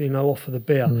froth, off of the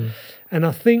beer. And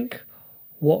I think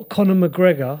what Conor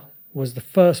McGregor was the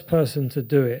first person to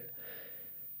do it.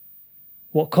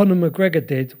 What Conor McGregor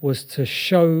did was to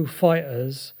show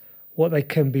fighters what they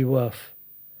can be worth.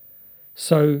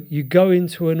 So you go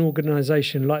into an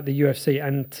organisation like the UFC,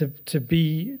 and to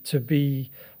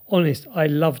be honest, I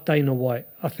love Dana White.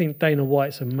 I think Dana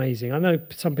White's amazing. I know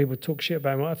some people talk shit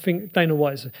about him. I think Dana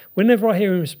White's... Whenever I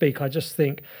hear him speak, I just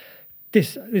think,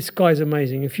 this guy's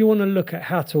amazing. If you want to look at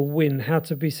how to win, how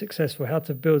to be successful, how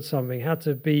to build something, how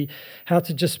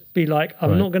to just be like,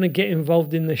 I'm not going to get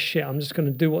involved in this shit. I'm just going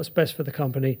to do what's best for the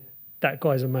company. That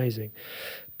guy's amazing.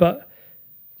 But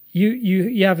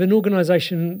you have an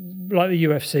organisation like the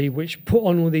UFC, which put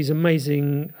on all these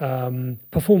amazing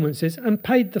performances and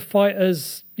paid the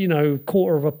fighters,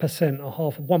 0.25%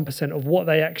 or 1% of what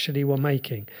they actually were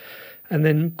making. And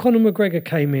then Conor McGregor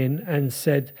came in and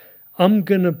said, I'm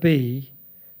going to be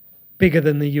bigger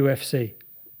than the UFC.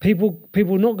 People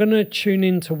not going to tune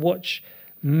in to watch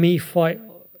me fight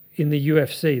in the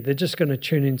UFC. They're just going to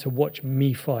tune in to watch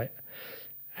me fight.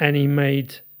 And he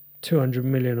made 200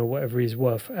 million or whatever he's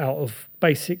worth out of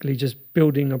basically just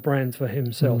building a brand for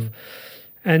himself.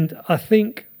 And I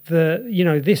think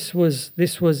this was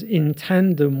in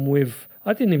tandem with,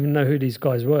 I didn't even know who these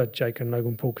guys were, Jake and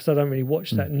Logan Paul, because I don't really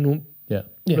watch that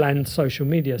bland social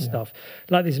media stuff.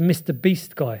 Like this Mr.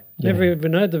 Beast guy. Never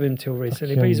even heard of him till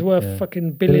recently, but he's worth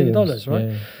fucking $1 billion,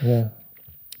 right? Yeah.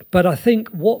 But I think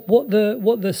what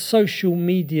the social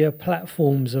media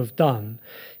platforms have done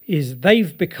is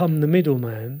they've become the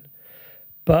middleman,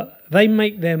 but they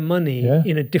make their money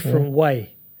in a different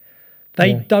way.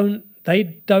 They don't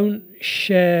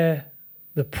share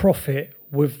the profit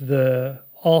with the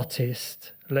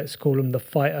artist, let's call them the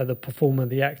fighter, the performer,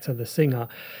 the actor, the singer.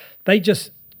 They just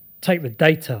take the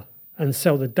data and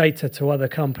sell the data to other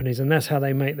companies, and that's how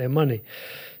they make their money.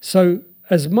 So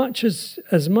as much as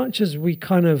we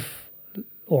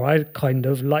I kind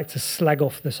of like to slag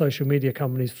off the social media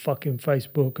companies, fucking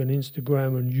Facebook and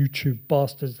Instagram and YouTube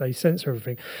bastards, they censor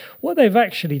everything. What they've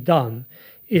actually done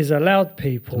is allowed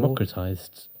people...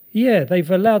 Democratized. Yeah,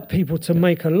 they've allowed people to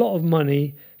make a lot of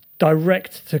money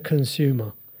direct to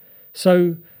consumer.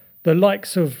 So the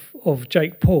likes of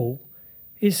Jake Paul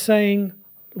is saying,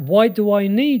 why do I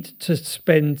need to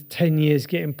spend 10 years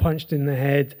getting punched in the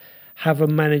head, have a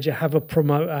manager, have a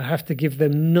promoter, have to give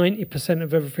them 90%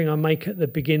 of everything I make at the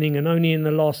beginning, and only in the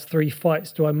last 3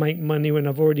 fights do I make money when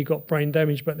I've already got brain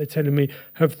damage, but they're telling me,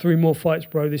 have 3 more fights,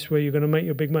 bro, this way you're going to make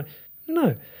your big money.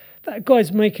 No, That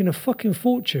guy's making a fucking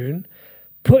fortune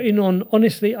putting on,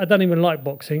 honestly, I don't even like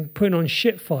boxing, putting on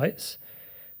shit fights.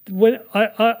 When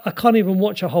I can't even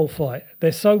watch a whole fight.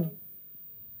 They're so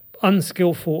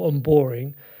unskillful and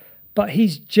boring, but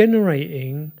he's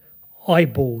generating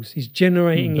eyeballs, he's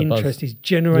generating interest, he's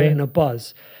generating a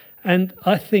buzz. And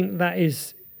I think that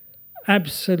is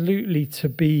absolutely to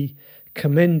be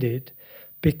commended,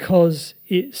 because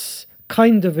it's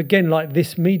kind of, again, like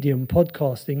this medium,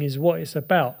 podcasting, is what it's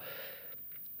about.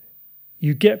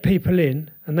 You get people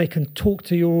in and they can talk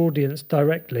to your audience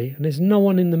directly, and there's no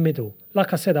one in the middle.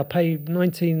 Like I said, I pay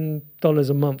 $19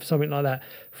 a month, something like that,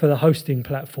 for the hosting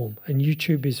platform, and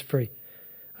YouTube is free.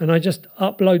 And I just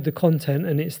upload the content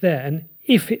and it's there. And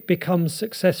if it becomes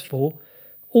successful,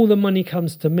 all the money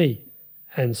comes to me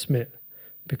and Smit,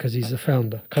 because he's the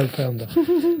founder, co-founder.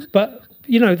 But,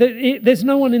 you know, there's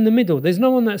no one in the middle. There's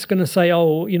no one that's going to say,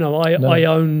 oh, you know, I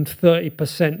own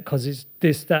 30% because it's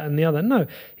this, that, and the other. No,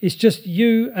 it's just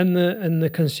you and the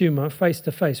consumer face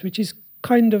to face, which is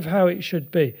kind of how it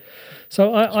should be.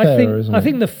 So I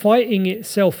think the fighting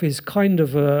itself is kind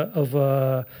of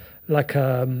a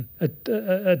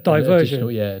diversion.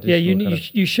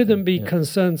 You shouldn't be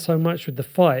concerned so much with the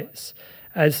fights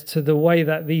as to the way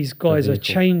that these guys are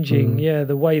changing,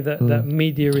 the way that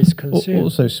media is consumed.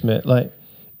 Also, Smit, like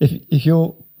if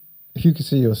you could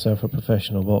see yourself a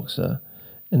professional boxer,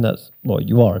 and that's, well,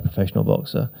 you are a professional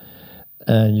boxer,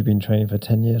 and you've been training for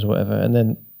 10 years or whatever, and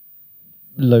then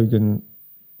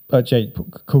Jake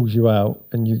calls you out,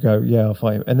 and you go, yeah, I'll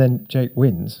fight him, and then Jake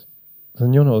wins,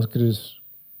 then you're not as good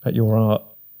at your art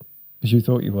as you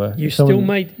thought you were. You still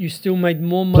made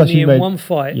more money in one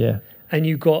fight. Yeah. And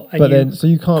you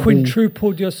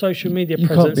quadrupled your social media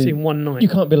presence in one night. You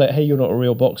can't be like, hey, you're not a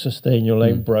real boxer, stay in your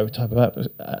lane, bro, type of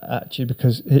attitude,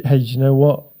 because, hey, do you know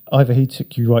what? Either he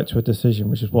took you right to a decision,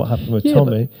 which is what happened with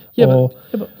Tommy,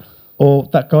 or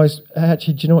that guy's,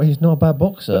 actually, do you know what? He's not a bad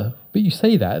boxer. But you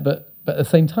say that, but at the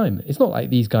same time, it's not like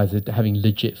these guys are having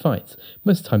legit fights.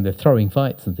 Most of the time, they're throwing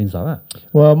fights and things like that.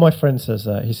 Well, my friend says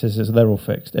that. He says they're all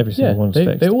fixed. Every single one's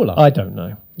fixed. They all are. I don't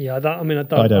know. Yeah, I don't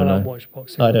watch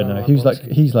boxing. I don't know.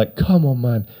 He's like, come on,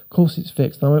 man. Of course it's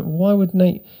fixed. And I went, why would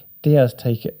Nate Diaz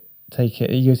take it?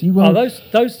 He goes, he won't. Those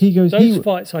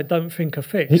fights I don't think are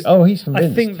fixed. He's convinced. I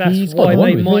think that's why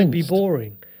they might be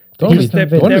boring. Because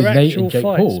they're actual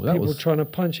fights, people trying to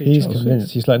punch each other. He's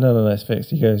convinced. He's like, no, it's fixed.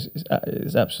 He goes,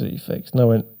 it's absolutely fixed. And I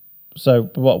went, so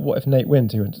what if Nate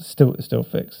wins? He went, still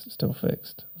fixed, still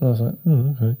fixed. And I was like,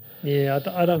 okay. Yeah,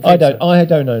 I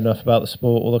don't know enough about the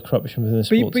sport or the corruption within the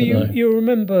sport. But you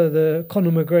remember the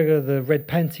Conor McGregor, the red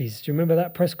panties? Do you remember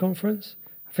that press conference?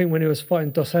 I think when he was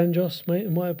fighting Dos Anjos, mate,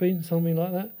 it might have been something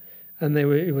like that. And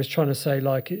he was trying to say,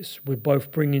 like, we're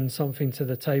both bringing something to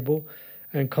the table.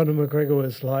 And Conor McGregor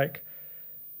was like,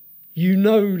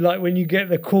 like when you get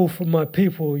the call from my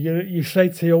people, you say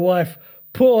to your wife,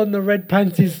 put on the red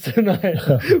panties tonight.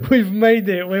 We've made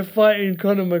it. We're fighting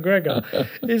Conor McGregor.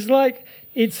 It's like,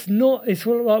 it's like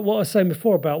what I was saying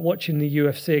before about watching the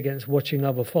UFC against watching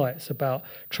other fights, about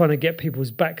trying to get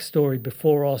people's backstory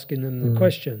before asking them the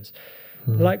questions.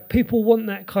 Like, people want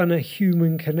that kind of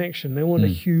human connection. They want a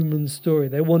human story.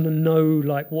 They want to know,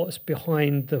 like, what's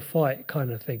behind the fight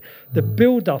kind of thing. The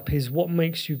build-up is what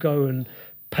makes you go and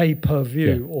pay per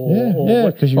view.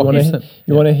 Because you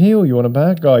want a heel, you want a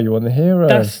bad guy, you want the hero.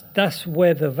 That's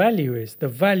where the value is. The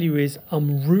value is,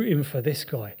 I'm rooting for this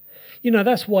guy. You know,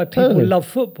 that's why people love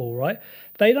football, right?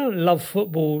 They don't love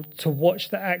football to watch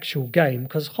the actual game,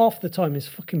 because half the time it's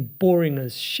fucking boring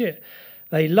as shit.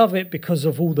 They love it because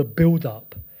of all the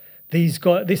build-up.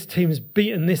 This team's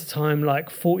beaten this time like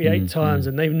 48 times,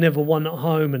 and they've never won at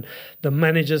home, and the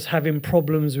manager's having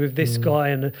problems with this guy,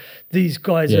 and these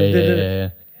guys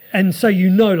are... And so, you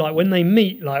know, like, when they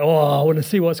meet, like, I want to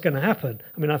see what's going to happen.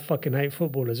 I mean, I fucking hate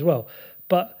football as well.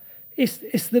 But it's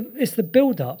the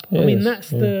build-up. I mean,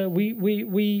 that's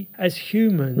we as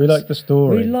humans... We like the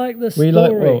story.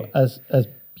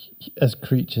 As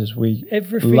creatures, we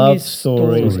love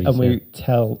stories, and we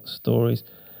tell stories.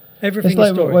 Everything it's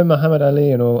like is story. When Muhammad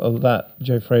Ali and all that,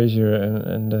 Joe Frazier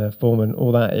and Foreman,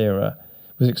 all that era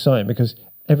was exciting, because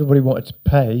everybody wanted to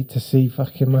pay to see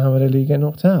fucking Muhammad Ali get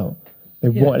knocked out. They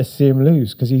wanted to see him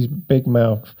lose, because he's big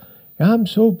mouth. I'm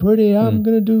so pretty, I'm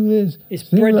going to do this. It's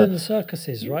bread and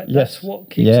circuses, right? Yes. That's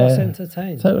what keeps us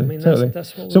entertained. Totally.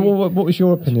 That's what what was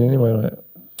your opinion anyway, like,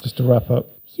 just to wrap up?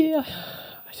 Yeah.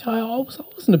 I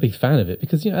wasn't a big fan of it,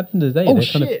 because, you know, at the end of the day,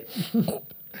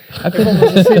 Everyone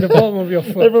wants to see the bottom of your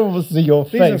foot. Everyone wants to see your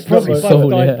face. These have probably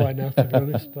both died by now, to be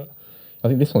honest. But I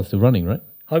think this one's still running, right?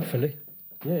 Hopefully.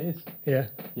 Yeah, it is. Yeah.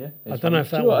 Yeah. I don't know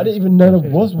if Do that you know what? I was. didn't even know there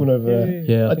was one over there.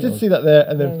 Yeah, I did see that there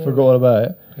and then forgot all about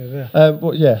it. Yeah.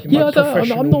 But yeah. Yeah, I'm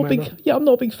professional not a manner. big. Yeah, I'm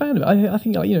not a big fan of it. I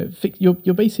think, like, you know,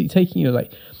 you're basically taking, you know,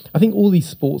 like, I think all these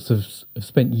sports have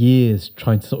spent years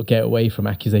trying to sort of get away from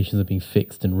accusations of being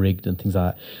fixed and rigged and things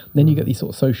like that. And then you get these sort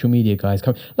of social media guys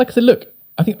coming. Like I said, look,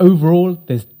 I think overall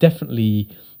there's definitely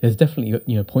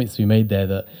you know, points to be made there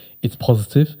that it's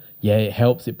positive. Yeah, it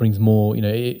helps. It brings more. You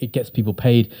know, it gets people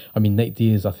paid. I mean, Nate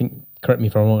Diaz, I think. Correct me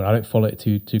if I'm wrong. I don't follow it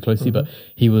too closely, but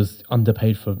he was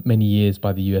underpaid for many years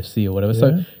by the UFC or whatever.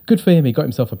 So good for him. He got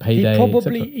himself a payday.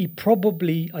 He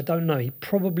probably, I don't know. He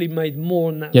probably made more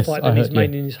on that Yes, fight I than heard, he's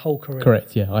made in his whole career.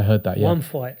 Correct. Yeah, I heard that. Yeah, One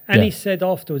fight, and Yeah. he said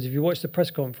afterwards, if you watch the press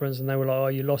conference, and they were like, "Oh,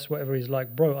 you lost whatever," he's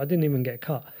like, "Bro, I didn't even get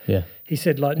cut." Yeah. He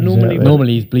said, like, Exactly.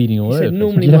 Normally he's bleeding all he over. said, the place.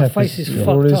 normally Yeah, my face is 'cause all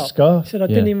fucked his up. scar. He said, I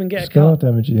didn't Yeah. even get a Scar cut.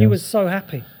 damage, He yeah. was so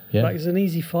happy. Yeah. Like, it's an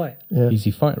easy fight. Yeah. Easy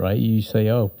fight, right? You say,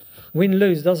 oh, Win,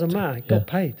 lose, doesn't matter. Got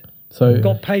paid. so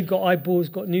Got paid, got eyeballs,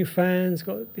 got new fans,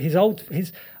 got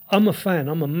I'm a fan.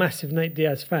 I'm a massive Nate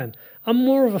Diaz fan. I'm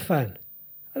more of a fan.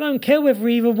 I don't care whether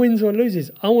he either wins or loses.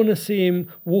 I want to see him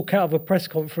walk out of a press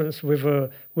conference with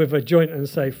a joint and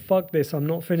say, "Fuck this, I'm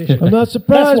not finishing." I'm not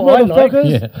surprised, That's what I like.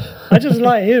 motherfuckers. yeah, I just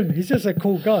like him. He's just a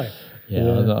cool guy.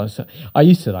 yeah. I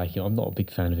used to like him. I'm not a big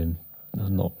fan of him.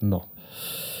 I'm not.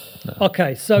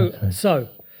 Okay, so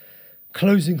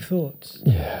closing thoughts.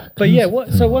 Yeah. But yeah,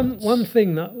 one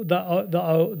thing that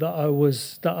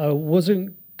I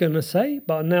wasn't gonna say,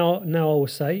 but now I will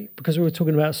say, because we were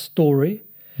talking about story.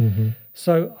 Mm-hmm.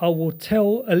 So I will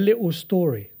tell a little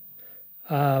story,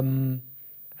 and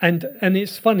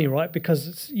it's funny, right? Because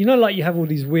it's, you know, like you have all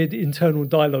these weird internal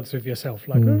dialogues with yourself,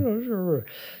 like.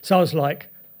 So I was like,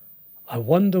 I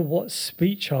wonder what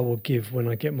speech I will give when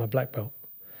I get my black belt.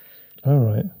 All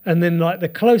right. And then, like, the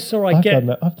closer I get,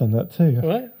 I've done that too.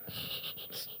 right?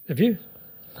 Have you?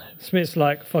 Smith's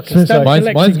like, fucking Smith's stamp like,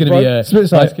 Mine's collecting, going to bro. be a.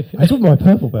 Smith's like, I took my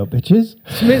purple belt, bitches.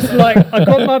 Smith's like, I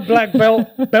got my black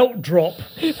belt drop.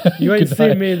 You ain't Good seeing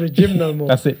night. me in the gym no more.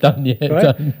 That's it. Done. Yeah. Right?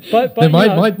 Done. But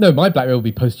no, you know, my black belt will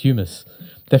be posthumous.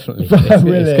 Definitely.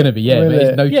 Really? It's going to be. Yeah. Really? But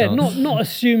it's no yeah, chance. not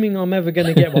assuming I'm ever going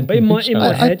to get one, but in my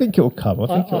I head, think it will come. I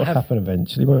think it I will have- happen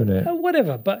eventually, won't it?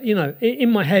 whatever. But you know,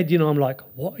 in my head, you know, I'm like,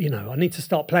 what? You know, I need to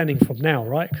start planning from now,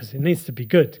 right? Because it needs to be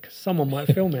good. Because someone might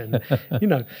film it. And, you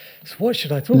know, so what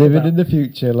should I talk Living about? in the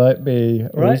future, like me.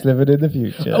 Always Right? living in the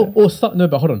future. Oh, or start. No,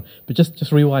 but hold on. But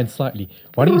just rewind slightly.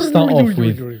 Why don't you start off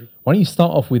with? Why don't you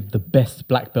start off with the best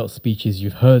black belt speeches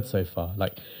you've heard so far?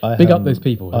 Like, big up those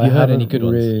people. Have you heard any good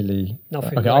ones? Really.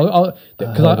 Nothing. Okay, Right?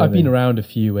 because I've been around a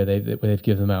few where they've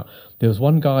given them out. There was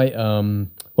one guy.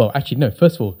 Well, actually, no.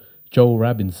 First of all, Joel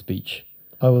Rabin's speech.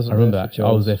 I wasn't. I remember there that. for I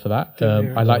was Joel's. there for that. Didn't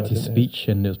hear I it. liked No, I his didn't speech,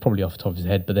 and it was probably off the top of his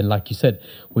head. But then, like you said,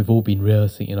 we've all been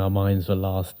rehearsing in our minds for the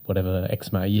last whatever X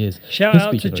amount of years. Shout His out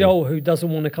speech to was Joel, who doesn't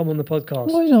want to come on the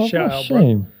podcast. Why not? Shout What a out, bro.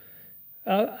 shame.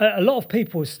 A lot of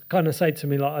people kind of say to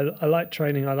me, like, I like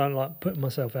training, I don't like putting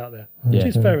myself out there, which Yeah.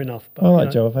 is fair enough. But, I you like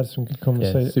know, Joe. I've had some good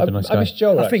conversations. super nice I guy. miss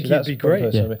Joe. I think actually. he'd That's be one great.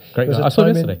 person I Yeah, miss. great There was guy. a I saw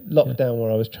him time in yesterday. lockdown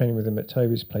where I was training with him at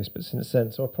Toby's place, but since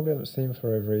then, so I probably haven't seen him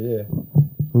for over a year.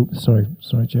 Oops, sorry,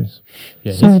 Jace.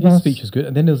 Yeah, Sorry, his boss. speech was good.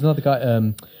 And then there was another guy.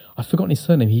 I've forgotten his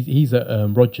surname. He's at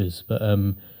Rogers, but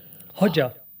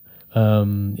Hodja,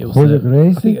 it was. Roger I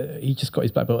Gracie? think he just got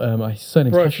his black belt. His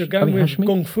surname's bro, Hash, if you're I going think with Hashmi?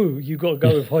 Kung Fu, you got to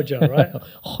go with Hodja, right?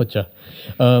 Hodja.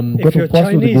 If you're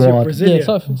Pass with the Chinese, you're guard. Brazilian.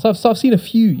 Yeah, so I've seen a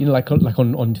few, you know, like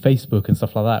on Facebook and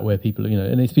stuff like that, where people, you know,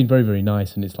 and it's been very, very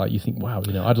nice. And it's like you think, wow,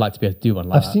 you know, I'd like to be able to do one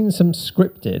like I've that. seen some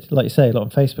scripted, like you say, like on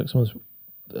Facebook.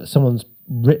 Someone's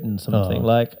written something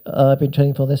like, "I've been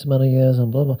training for this amount of years,"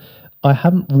 and blah blah. I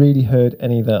haven't really heard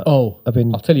any that. I've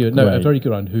been. I'll tell you, no, a great. very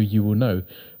good one who you will know,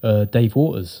 Dave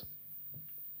Waters,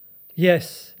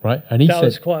 Yes, right? And he that said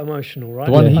was quite emotional, right?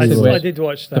 the one he said I where- did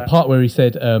watch the that. part where he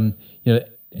said, you know,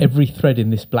 every thread in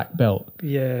this black belt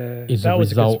Yeah, is that a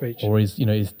was a good result, speech. or is, you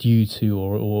know, is due to,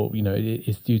 or you know,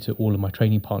 is due to all of my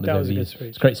training partners. That over was a the good years. speech.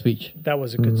 It's a great speech. That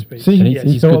was a good speech. See, And he, he's-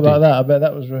 he he's thought good about dude. that. I bet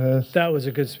that was rehearsed. That was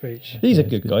a good speech. He's Yeah, a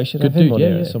good he's guy. Should good have him dude, on yeah,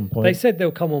 here yeah. at some point. They said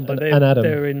they'll come on, but And Adam.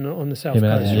 they're on the south Him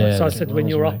and coast. Adam, right? yeah, So I okay. said, when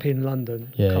you're Miles up in London,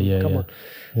 Yeah, come yeah. on.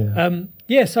 Yeah.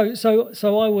 Yeah,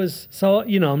 so I was, so,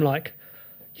 you know, I'm like,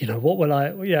 you know, what will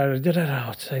I, yeah,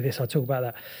 I'll say this, I'll talk about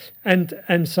that.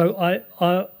 And so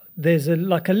I there's a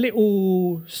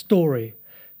little story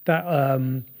that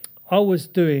I was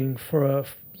doing for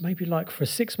maybe for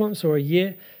 6 months or a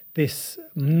year, this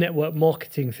network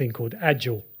marketing thing called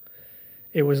Agile.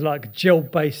 It was like a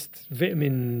gel-based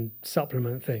vitamin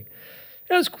supplement thing.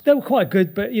 They were quite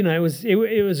good, but you know, it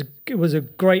was a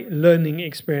great learning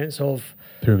experience of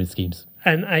Pyramid schemes.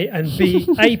 and B,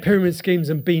 A, pyramid schemes,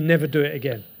 and B, never do it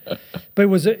again. But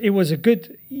it was a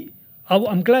good.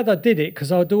 I'm glad I did it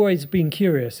because I'd always been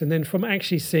curious, and then from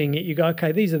actually seeing it, you go,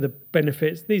 okay, these are the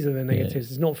benefits, these are the negatives.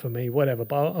 It's not for me, whatever.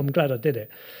 But I'm glad I did it.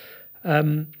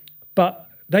 But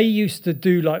they used to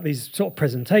do like these sort of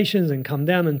presentations and come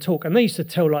down and talk, and they used to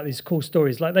tell like these cool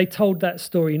stories. Like they told that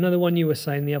story, the one you were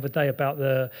saying the other day about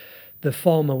the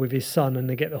farmer with his son, and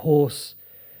they get the horse,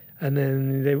 and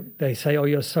then they say, oh,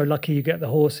 you're so lucky you get the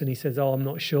horse, and he says, oh, I'm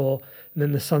not sure, and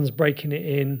then the son's breaking it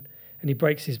in. And he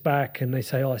breaks his back, and they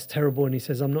say, "Oh, it's terrible." And he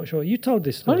says, "I'm not sure." You told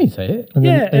this story. I didn't say it.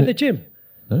 At the gym.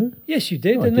 No. Yes, you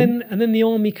did. No, and then the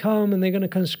army come, and they're going to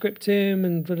conscript him,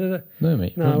 and blah, blah, blah. No,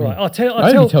 mate. No, right. Me.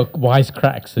 I only tell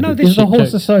wisecracks. No, And this Is the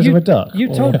horse the jokes. size of a duck?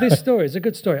 You told this story. It's a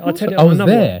good story. I'll tell it. I was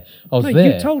another there. One. I was No,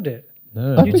 there. you told it.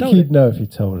 No. I You think told he'd it. know if he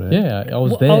told it. Yeah, I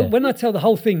was Well, there. when I tell the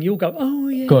whole thing, you'll go, "Oh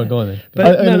yeah." Go on then.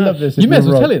 But I love this. You if may as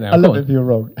you're well wrong. tell it now. I Go love on. it if you're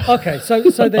wrong. Okay, so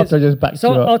there's. After I just backed you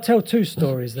up. I'll tell two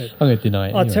stories then. I'm going to deny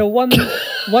it. I'll anyway. tell one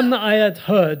that I had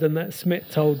heard and that Smit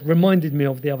told, reminded me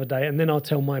of the other day, and then I'll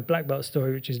tell my black belt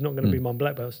story, which is not going to be my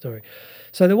black belt story.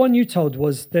 So the one you told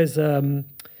was there's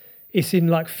it's in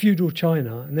like feudal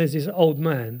China, and there's this old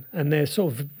man, and they're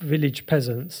sort of village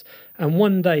peasants, and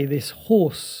one day this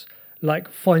horse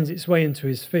like finds its way into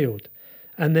his field.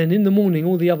 And then in the morning,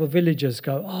 all the other villagers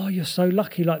go, "Oh, you're so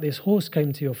lucky, like this horse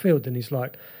came to your field." And he's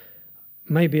like,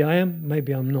 "Maybe I am,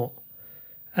 maybe I'm not."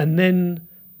 And then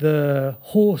the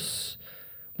horse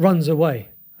runs away,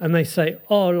 and they say,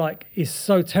 "Oh, like it's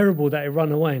so terrible that it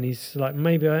ran away." And he's like,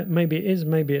 maybe it is,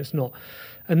 maybe it's not."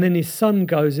 And then his son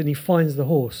goes and he finds the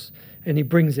horse and he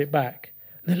brings it back.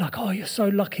 And they're like, "Oh, you're so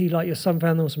lucky, like your son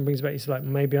found the horse and brings it back." He's like,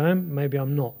 "Maybe I am, maybe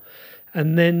I'm not."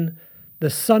 And then the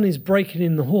son is breaking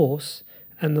in the horse,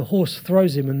 and the horse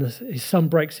throws him, and his son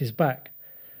breaks his back.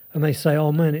 And they say,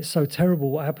 "Oh man, it's so terrible.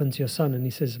 What happened to your son?" And he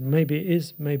says, "Maybe it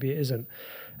is, maybe it isn't."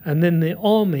 And then the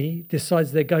army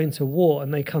decides they're going to war,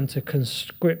 and they come to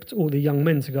conscript all the young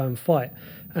men to go and fight.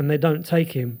 And they don't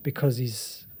take him because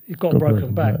he's got a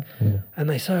broken back. Yeah. And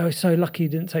they say, "Oh, so lucky you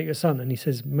didn't take your son." And he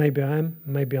says, "Maybe I am,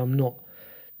 maybe I'm not."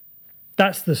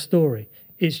 That's the story.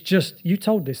 It's just, you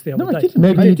told this the other No, day. I didn't.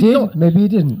 Maybe I you did did. not. Maybe you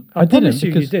didn't. I promise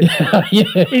you because- did.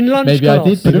 yeah. In lunch Maybe class. I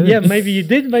did. But Yeah, maybe you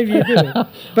did, maybe you didn't.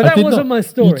 But I that did wasn't not. my You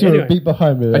story. two Anyway. a beat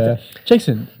behind me there.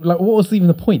 Jason, like, what was even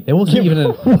the point? There wasn't even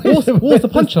a. What was the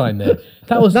punchline there?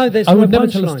 That was. No, there's I would no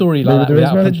never tell a punchline. story Maybe like that there is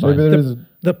without a one. Maybe punchline. there isn't.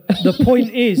 The point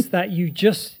is that you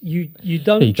just you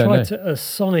don't You don't try know. to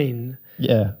assign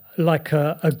Yeah. like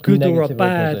a good or a Negative or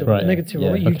bad positive. or Right. a negative. Yeah,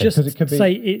 Or you okay. just 'Cause it could be-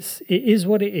 say it is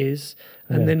what it is,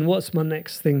 and Yeah. then what's my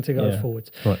next thing to go Yeah.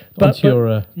 forwards. Right. But, Onto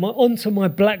your onto my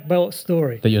black belt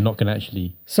story. that you're not going to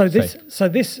actually. So say.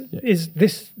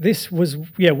 this was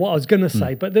what I was going to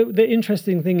say. But the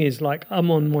interesting thing is, like,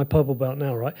 I'm on my purple belt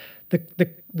now, right?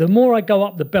 The more I go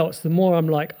up the belts, the more I'm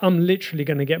like, I'm literally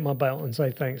going to get my belt and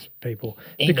say thanks, people,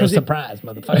 because surprise,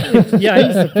 motherfucker. yeah,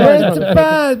 it's a surprise, motherfucker.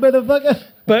 Surprise, motherfucker.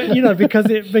 But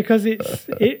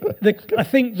I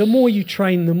think the more you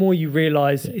train, the more you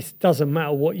realise it doesn't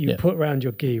matter what you put around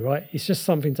your gi, right? It's just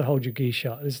something to hold your gi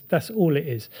shut. That's all it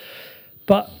is.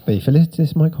 But If you listen to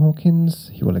this, Mike Hawkins,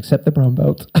 he will accept the brown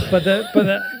belt.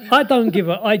 I don't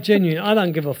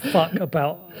give a fuck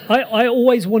about. I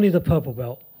always wanted a purple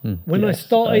belt. When I Yes,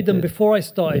 started I and did. before I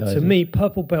started, Yeah, I to did. me,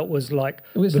 purple belt was like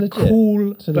It was the legit.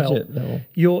 cool It's a belt. legit level.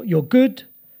 You're good,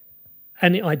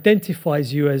 and it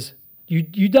identifies you as you.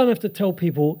 You don't have to tell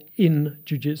people in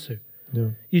jiu-jitsu.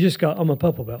 No. You just go, "I'm a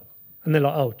purple belt," and they're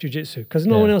like, "Oh, jiu-jitsu," because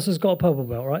no Yeah. one else has got a purple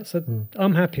belt, right? So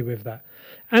I'm happy with that.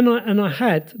 And I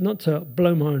had, not to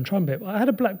blow my own trumpet, but I had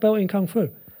a black belt in kung fu.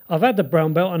 I've had the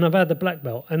brown belt and I've had the black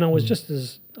belt, and I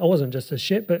wasn't just as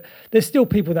shit, but there's still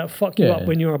people that fuck you Yeah. up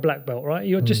when you're a black belt, right?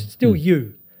 You're just still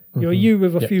you. You're you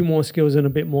with a Yeah. few more skills and a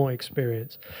bit more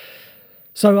experience.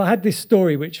 So I had this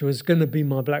story which was going to be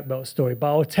my black belt story, but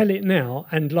I'll tell it now.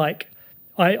 And like,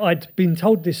 I'd been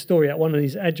told this story at one of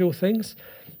these agile things,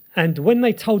 and when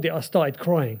they told it, I started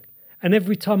crying. And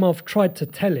every time I've tried to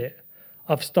tell it,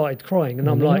 I've started crying, and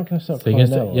I'm You're like, not gonna stop So you're crying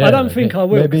gonna now, say- yeah. I don't think I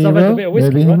will, Maybe because you I've had a will, bit of whiskey,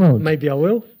 maybe you right? won't. Maybe I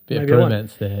will. Bit of maybe I won't.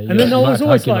 bromance there. And then I You might was have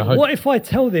always to hug in a like, hug. what if I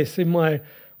tell this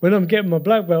when I'm getting my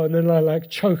black belt and then I like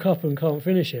choke up and can't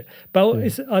finish it? But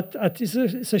it's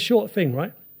a short thing,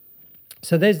 right?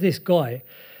 So there's this guy,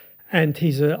 and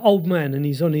he's an old man, and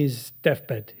he's on his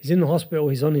deathbed. He's in the hospital.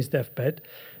 He's on his deathbed,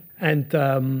 and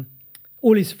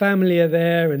all his family are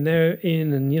there, and they're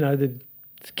in, and the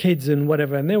kids and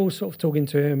whatever, and they're all sort of talking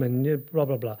to him, and blah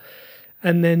blah blah.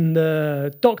 And then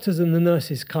the doctors and the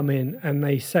nurses come in, and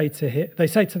they say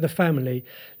to the family,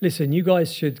 "Listen, you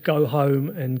guys should go home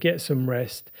and get some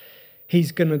rest.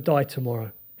 He's going to die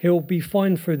tomorrow. He'll be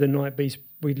fine through the night, but he's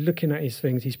we're looking at his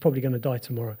things. He's probably going to die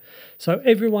tomorrow. So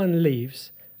everyone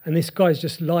leaves, and this guy's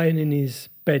just lying in his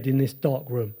bed in this dark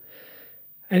room.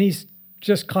 And he's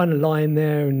just kind of lying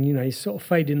there, and, you know, he's sort of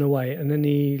fading away. And then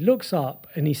he looks up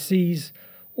and he sees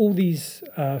all these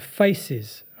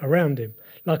faces around him.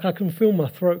 Like, I can feel my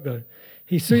throat going.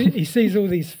 He sees all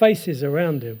these faces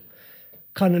around him,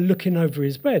 kind of looking over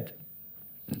his bed.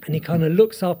 And he kind of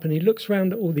looks up and he looks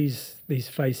around at all these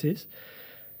faces,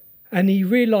 and he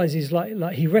realizes,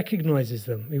 like he recognizes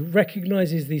them. He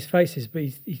recognizes these faces, but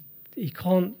he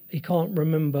can't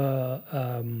remember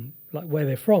like where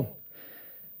they're from.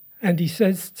 And he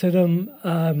says to them,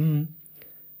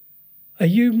 "Are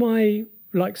you my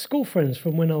like school friends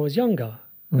from when I was younger?"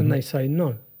 Mm-hmm. And they say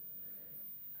no.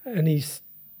 And he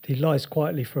lies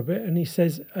quietly for a bit, and he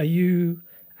says, "Are you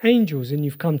angels and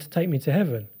you've come to take me to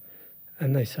heaven?"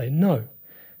 And they say no.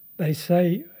 They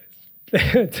say,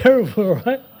 terrible,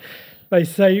 right? They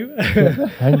say,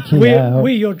 we're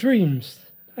your dreams,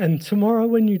 and tomorrow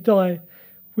when you die,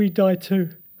 we die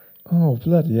too. Oh,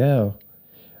 bloody hell.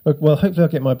 Well, hopefully I'll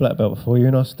get my black belt before you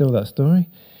and I'll steal that story.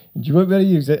 And you won't be able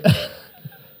to use it.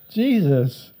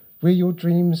 Jesus. We're your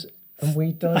dreams and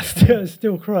we die. I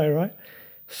still cry, right?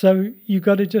 So you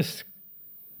got to just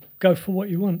go for what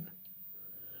you want.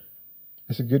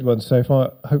 It's a good one. So if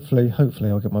hopefully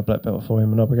I'll get my black belt for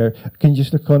him, and I'll go, can you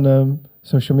just look on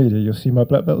social media? You'll see my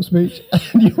black belt speech,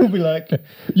 and you'll be like,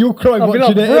 you'll cry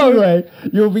watching it anyway.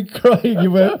 You'll be crying.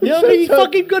 You went, yeah, but you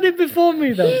fucking got it before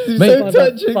me though. It's so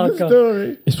touching, the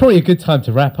story. It's probably a good time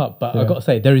to wrap up, but I've got to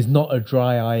say, there is not a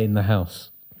dry eye in the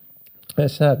house.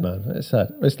 It's sad, man. It's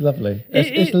sad. It's lovely.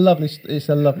 It's lovely. It's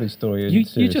a lovely story.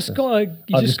 You just gotta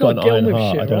get on with shit,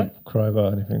 right? I don't cry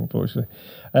about anything, unfortunately.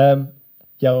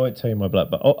 Yeah, I won't tell you my black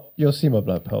belt. Oh, you'll see my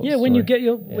black belt. Yeah, when you get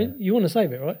your... When, you want to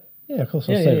save it, right? Yeah, of course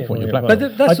I'll save it for you. But I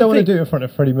don't want to do it in front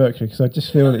of Freddie Mercury because I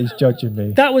just feel that he's judging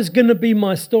me. That was going to be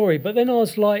my story, but then I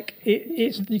was like...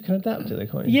 You can adapt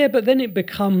it, can't you? Yeah, but then it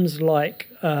becomes like,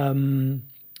 oh,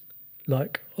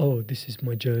 this is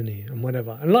my journey and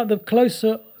whatever. And like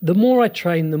the more I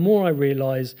train, the more I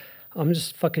realise I'm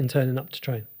just fucking turning up to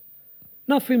train.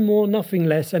 Nothing more, nothing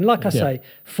less. And like I say,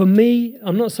 for me,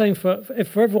 I'm not saying for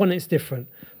everyone it's different.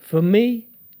 For me,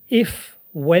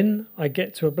 when I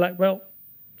get to a black belt,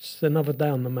 it's another day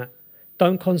on the mat.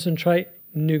 Don't concentrate,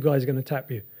 new guy's going to tap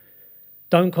you.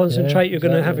 Don't concentrate, you're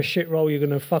going to have a shit roll, you're going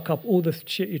to fuck up all the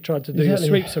shit you tried to do. Your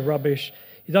sweeps are rubbish,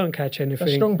 you don't catch anything.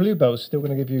 A strong blue belt's still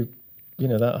going to give you,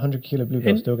 that 100 kilo blue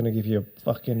belt's still going to give you a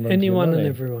fucking... Anyone and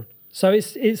everyone. So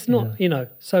it's not,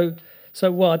 So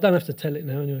well, I don't have to tell it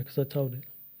now anyway because I told it.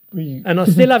 And I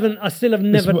still have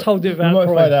never told it without crying.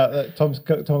 We might find out that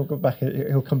Tom got back.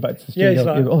 He'll come back to the studio.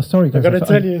 Yeah, like, sorry, guys. I've got to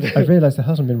tell you. I realised it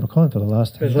hasn't been recorded for the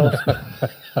last 10 minutes.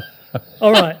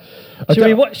 All right.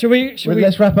 Should we?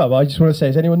 Let's wrap up. I just want to say,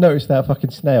 has anyone noticed that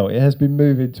fucking snail? It has been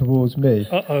moving towards me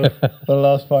for the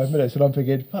last 5 minutes, and I'm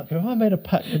thinking, fuck, have I made a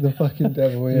pact with the fucking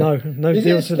devil here? No is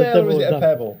deal it a to the devil. Or is it a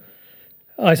pebble?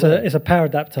 Oh, it's a power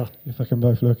adapter. You're fucking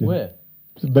both looking. Where?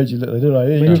 It made you look, didn't I?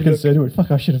 You were concerned. You went,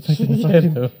 fuck, I should have taken the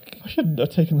fucking... I shouldn't have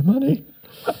taken the money.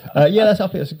 I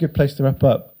think that's a good place to wrap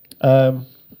up. Because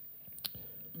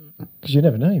you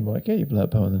never know, you might get your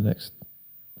black belt in the next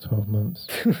 12 months.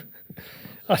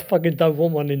 I fucking don't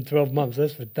want one in 12 months,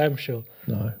 that's for damn sure.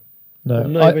 No.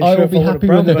 I will be happy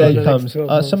when the day comes.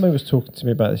 Somebody was talking to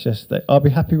me about this yesterday. I'll be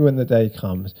happy when the day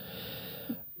comes.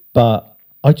 But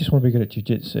I just want to be good at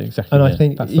jiu-jitsu. Exactly. And I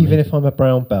think even if I'm a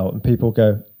brown belt and people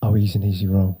go, oh, he's an easy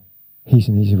roll. He's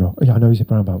an easy roll. Yeah, I know he's a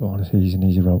brown belt, but honestly, he's an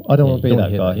easy roll. I don't want to be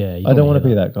that guy. I don't want to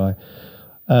be that guy.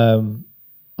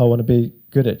 I want to be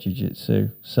good at jiu-jitsu.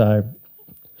 So,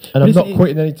 and I'm not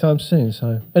quitting anytime soon.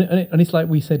 So, and it's like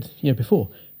we said, before,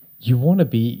 you want to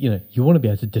be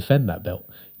able to defend that belt.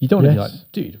 You don't want to be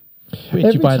like, dude, where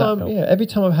did you buy that belt? Yeah, every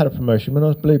time I've had a promotion, when I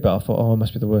was blue belt, I thought, oh, I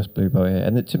must be the worst blue belt here.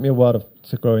 And it took me a while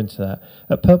to grow into that.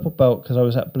 At purple belt, because I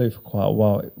was at blue for quite a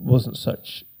while, it wasn't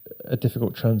such a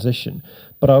difficult transition.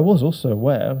 But I was also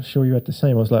aware, I'm sure you had the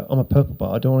same, I was like, I'm a purple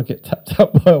belt, I don't want to get tapped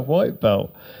out by a white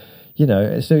belt.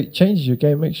 So it changes your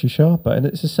game, makes you sharper. And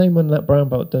it's the same when that brown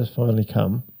belt does finally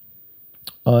come.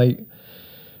 I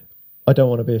don't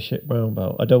want to be a shit brown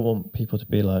belt. I don't want people to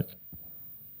be like...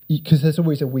 Because there's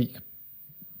always a weak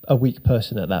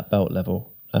person at that belt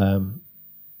level.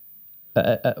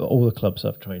 At all the clubs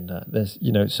I've trained at, there's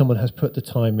someone has put the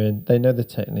time in, they know the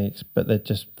techniques, but they're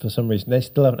just, for some reason, they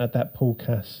still haven't had that Paul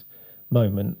Cass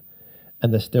moment,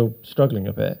 and they're still struggling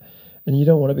a bit. And you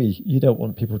don't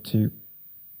want people to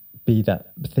be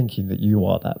that, thinking that you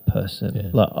are that person. Yeah.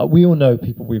 Like we all know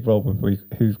people we've rolled with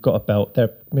who've got a belt,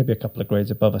 they're maybe a couple of grades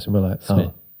above us, and we're like,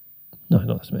 Smit. No,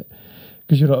 not Smit.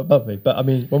 because you're not above me. But I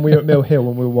mean, when we were at Mill Hill,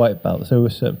 when we were white belts, there were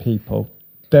certain people,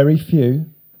 very few.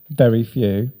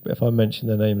 But if I mention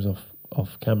their names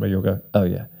off camera, you'll go, oh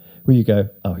yeah. Well, you go,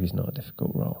 oh, he's not a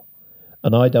difficult role.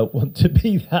 And I don't want to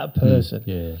be that person.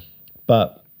 Yeah.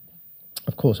 But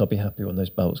of course, I'll be happy when those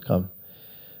belts come.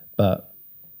 But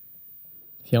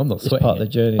see, I'm not it's sweating part of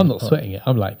the journey. I'm not sweating it.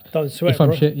 I'm like, Don't sweat, if I'm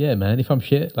bro. shit, yeah, man. If I'm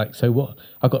shit, like, so what?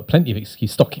 I've got plenty of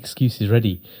stock excuses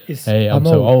ready. Hey, I'm I'm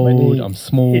so old, my old. knees. I'm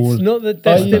small. It's not the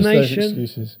I use those destination.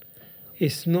 excuses.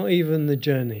 It's not even the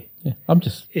journey. Yeah, I'm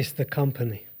just. It's the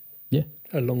company Yeah,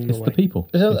 along the it's way. the people.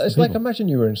 It's the like, people. imagine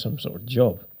you were in some sort of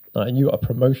job, like, and you got a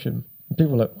promotion. And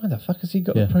people are like, why the fuck has he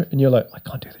got Yeah. a promotion? And you're like, I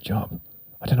can't do the job.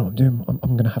 I don't know what I'm doing.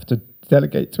 I'm going to have to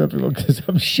delegate to everyone because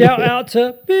I'm Shout shit. out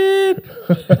to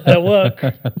Beep at work.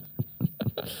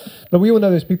 But we all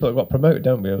know those people that got promoted,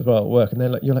 don't we, as well at work? And they're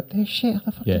like, you're like, they're shit. How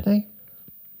the fuck Yeah. did they?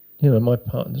 You know, my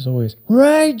partner's always,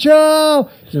 Rachel!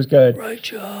 She was going,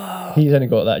 Rachel. he's only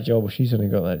got that job or she's only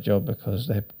got that job because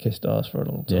they've kissed ass for a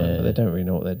long time, Yeah. but they don't really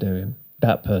know what they're doing.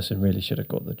 That person really should have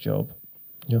got the job.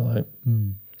 You're like,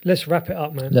 Let's wrap it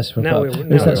up, man. let's wrap now up. We're, Where's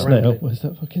now that we're snail? rambling. Where's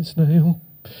that fucking snail?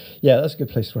 Yeah, that's a good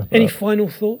place to wrap Any it up. final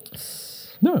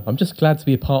thoughts? No, I'm just glad to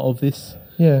be a part of this.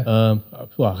 Yeah.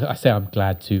 Well, I say I'm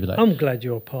glad to, but like, I'm glad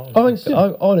you're a part of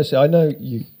it. Honestly, I know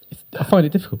you. I find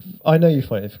it difficult. I know you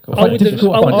find it difficult. I would have-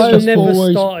 I would have just never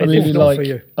always started really if not like, for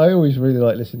you. I always really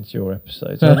like listening to your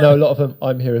episodes. I know a lot of them.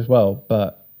 I'm here as well,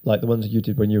 but like the ones that you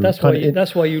did when you were That's kind why of you, in.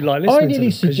 that's why you like I listening to nearly them,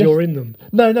 because suggest- you're in them.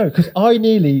 No, because I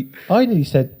nearly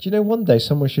said, do you know, one day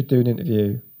someone should do an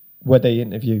interview where they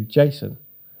interview Jason,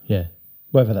 Yeah.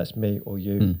 whether that's me or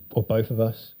you or both of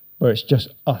us, where it's just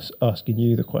us asking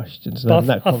you the questions. And But having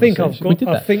that I think I've conversation. We did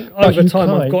got. I that. think But over you time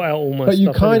I've kind- got out all my But you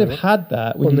stuff. kind of anyway. had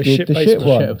that when On you the did the shit-based shit one.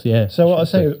 one. Shit, yeah. So what I was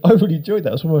saying, I really enjoyed that.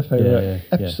 It was one of my favourite Yeah.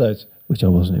 episodes, which I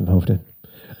wasn't involved in.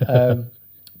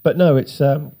 But no, it's.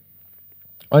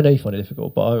 I know you find it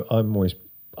difficult, but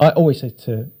I always say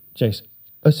to Jason,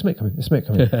 "Oh, Smit coming. Is Smit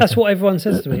coming." That's what everyone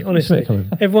says to me. Honestly, Smit coming.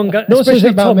 everyone, No one says especially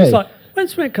it about Tom, me. it's like,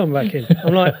 when's Smit come back in?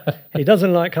 I'm like, he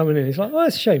doesn't like coming in. He's like, oh,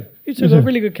 that's a shame. You two got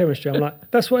really good chemistry. I'm like,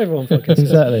 that's what everyone fucking says.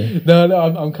 Exactly. No,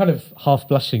 I'm kind of half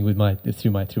blushing with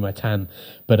through my tan,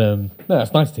 but no,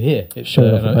 it's nice to hear. It's,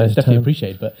 Showing off a it's man's definitely tan.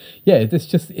 appreciated. But yeah,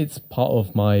 it's part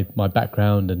of my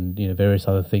background and various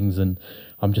other things, and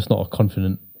I'm not a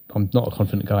confident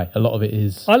guy. A lot of it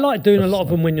is. I like doing a lot of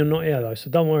them when you're not here, though, so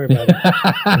don't worry about it.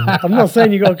 I'm not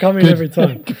saying you got to come in every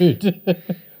time. Good.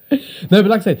 No, but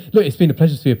like I said, look, it's been a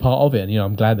pleasure to be a part of it, and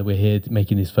I'm glad that we're here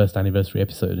making this first anniversary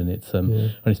episode, and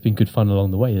it's been good fun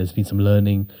along the way. There's been some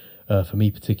learning for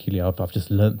me particularly. I've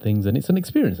just learnt things, and it's an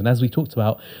experience. And as we talked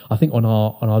about, I think on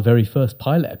our very first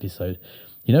pilot episode,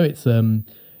 it's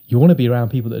you want to be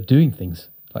around people that are doing things.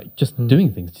 Like just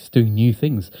doing things, just doing new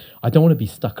things. I don't want to be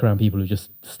stuck around people who are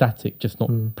just static, just not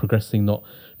progressing, not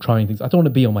trying things. I don't want to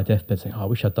be on my deathbed saying, "Oh, I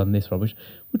wish I'd done this," or "I wish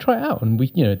we'll try it out." And we,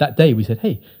 that day we said,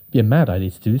 "Hey, be a mad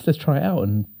idea to do this. Let's try it out."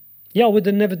 And Yeah, I would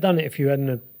have never done it if you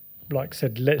hadn't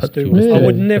said, let's Hope do you it. would. I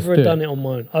would Really? never Let's have do done it. it on my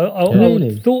own. I Really? would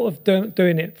have thought of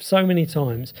doing it so many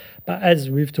times, but as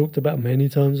we've talked about many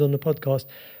times on the podcast,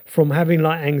 from having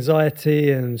like anxiety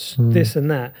and this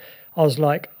and that, I was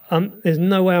like, there's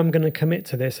no way I'm going to commit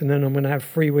to this, and then I'm going to have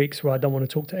 3 weeks where I don't want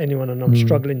to talk to anyone and I'm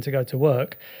struggling to go to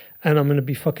work, and I'm going to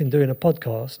be fucking doing a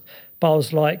podcast. But I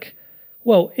was like,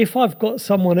 well, if I've got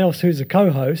someone else who's a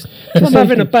co-host, if I'm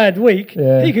having a bad week,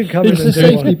 he can come It's in a and do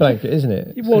safety one. blanket, isn't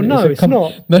it? Well, no, it's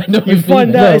not. no, You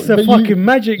find out it's a but fucking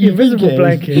magic you think invisible it is.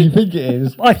 blanket. You think it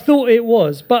is? I thought it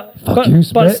was, but you,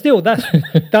 but Smit. still,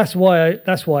 that's why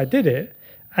I did it,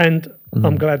 and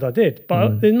I'm glad I did.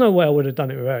 But there's no way I would have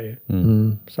done it without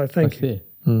you. So thank you,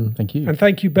 Thank you. and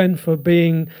thank you, Ben, for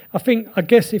being. I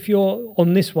guess if you're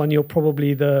on this one, you're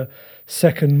probably the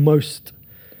second most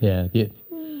Yeah.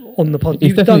 on the podcast. It's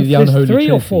You've done definitely the unholy 3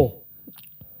 or trinity. 4.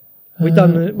 We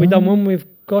done one with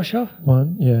Gosha.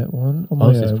 One on Oh,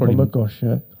 my so it's own. probably- Oh my gosh,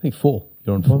 yeah. I think 4.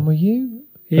 You're on 4. One with you?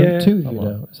 Yeah. 2 with you Oh, wow.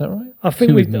 now. Is that right? I think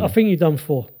Two with me. I think you've done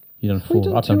 4. You've done Have we 4.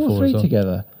 done I've 2 done or 4 3 as well.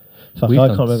 together? Fuck, We've I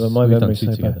done- can't remember. My we've done memory's 2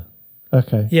 so together. bad.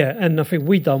 Okay. Yeah, and I think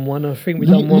we done one. I think we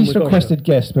done one Least with Gosha. requested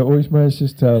guest, but always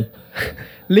manages to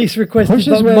Least requested, Push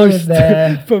his but way in most,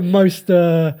 there. but most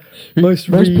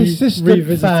most persistent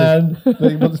revisited. fan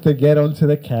that wants to get onto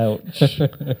the couch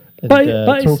and But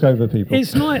it's- talk over people.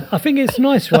 It's nice. I think it's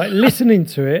nice, right? Listening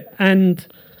to it and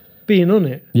being on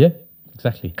it. Yeah,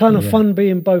 exactly. Kind of Yeah. fun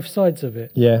being both sides of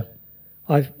it. Yeah.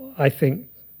 I think.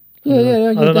 Yeah, I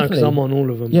don't know because definitely. I'm on all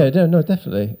of them. Yeah, no,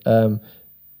 definitely.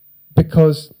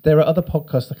 Because there are other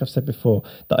podcasts, like I've said before,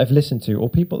 that I've listened to, or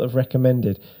people that have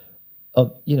recommended,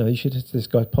 oh, you should listen to this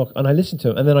guy's podcast. And I listen to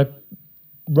them, and then I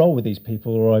roll with these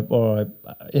people, or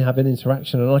I have an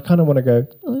interaction, and I kind of want to go,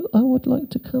 I would like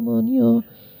to come on your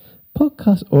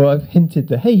podcast, or I've hinted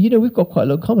that, hey, we've got quite a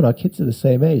lot in common. Our kids are the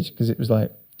same age, because it was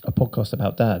like a podcast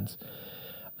about dads,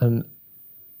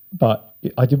 but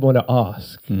I didn't want to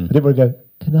ask. I didn't want to go,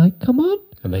 can I come on?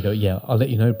 And they go, yeah, I'll let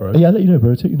you know, bro. Yeah, I'll let you know,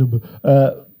 bro. I'll take your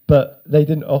number. But they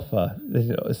didn't offer. They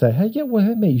didn't say, hey,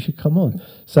 mate, you should come on.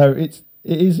 So it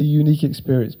is a unique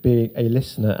experience being a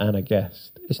listener and a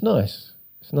guest. It's nice.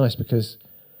 It's nice because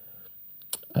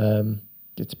I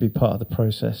get to be part of the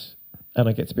process, and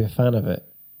I get to be a fan of it.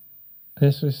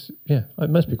 It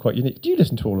must be quite unique. Do you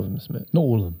listen to all of them, Smit? Not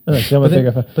all of them. Oh, so but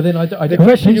then I the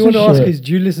question you want to ask is,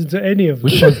 do you listen to any of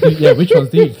them? Which ones do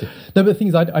you listen to? No, but the thing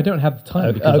is, I don't have the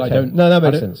time because I don't. No, that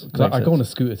makes sense. Because I go on a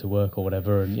scooter to work or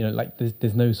whatever, and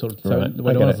there's no sort of. So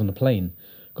when I was on the plane,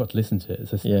 got to listen to it.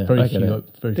 It's just very few.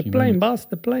 The plane, boss.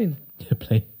 The plane. The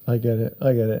plane. I get it.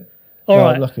 All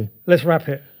right, I'm lucky. Let's wrap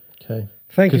it. Okay.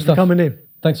 Thank you for coming in.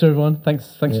 Thanks everyone.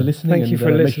 Thanks for listening. Thank you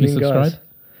for listening, make sure you subscribe. guys.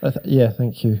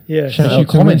 Thank you. Yeah, shout out to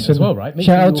comments as well, right?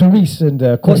 Shout out to Reese and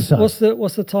what's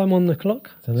the time on the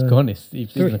clock? It's gone.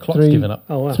 Even the clock's given up.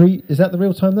 Oh wow. 3 is that the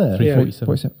real time there?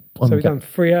 3:47. So we've done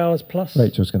 3 hours plus.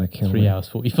 Rachel's going to kill me. 3 hours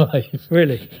 45.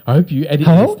 Really? I hope you edit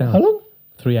this down. How long?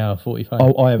 3 hour 45.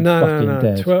 Oh, I am fucking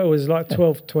dead. It was like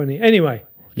 12:20. Anyway.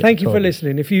 Thank you for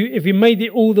listening. If you made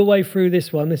it all the way through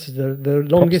this one, this is the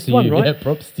longest one, right? Yeah,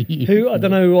 props to you. I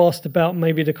don't know who asked about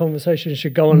maybe the conversation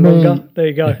should go on longer. There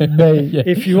you go. Yeah.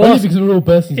 If you ask, because we're all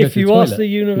bursting if you ask the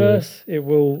universe, it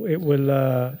will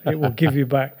give you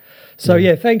back. So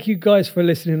thank you guys for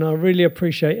listening. I really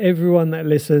appreciate everyone that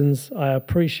listens. I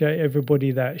appreciate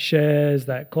everybody that shares,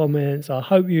 that comments. I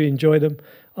hope you enjoy them.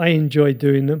 I enjoy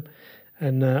doing them,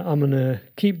 and I'm gonna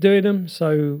keep doing them.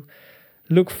 So.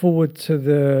 Look forward to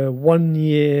the 1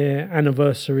 year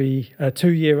anniversary,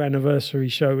 2 year anniversary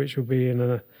show, which will be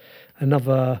in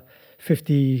another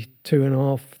 3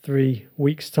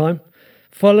 weeks' time.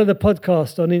 Follow the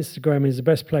podcast on Instagram, is the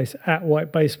best place, at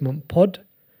White Basement Pod.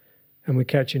 And we'll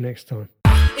catch you next time.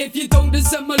 If you don't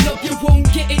deserve my love, you won't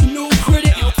get it, no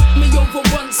credit. Me over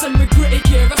once and regret it,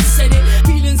 yeah, I said it.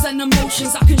 Feelings and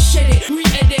emotions, I can shed it,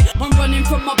 re-edit. I'm running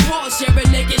from my past, yeah, a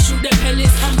legacy.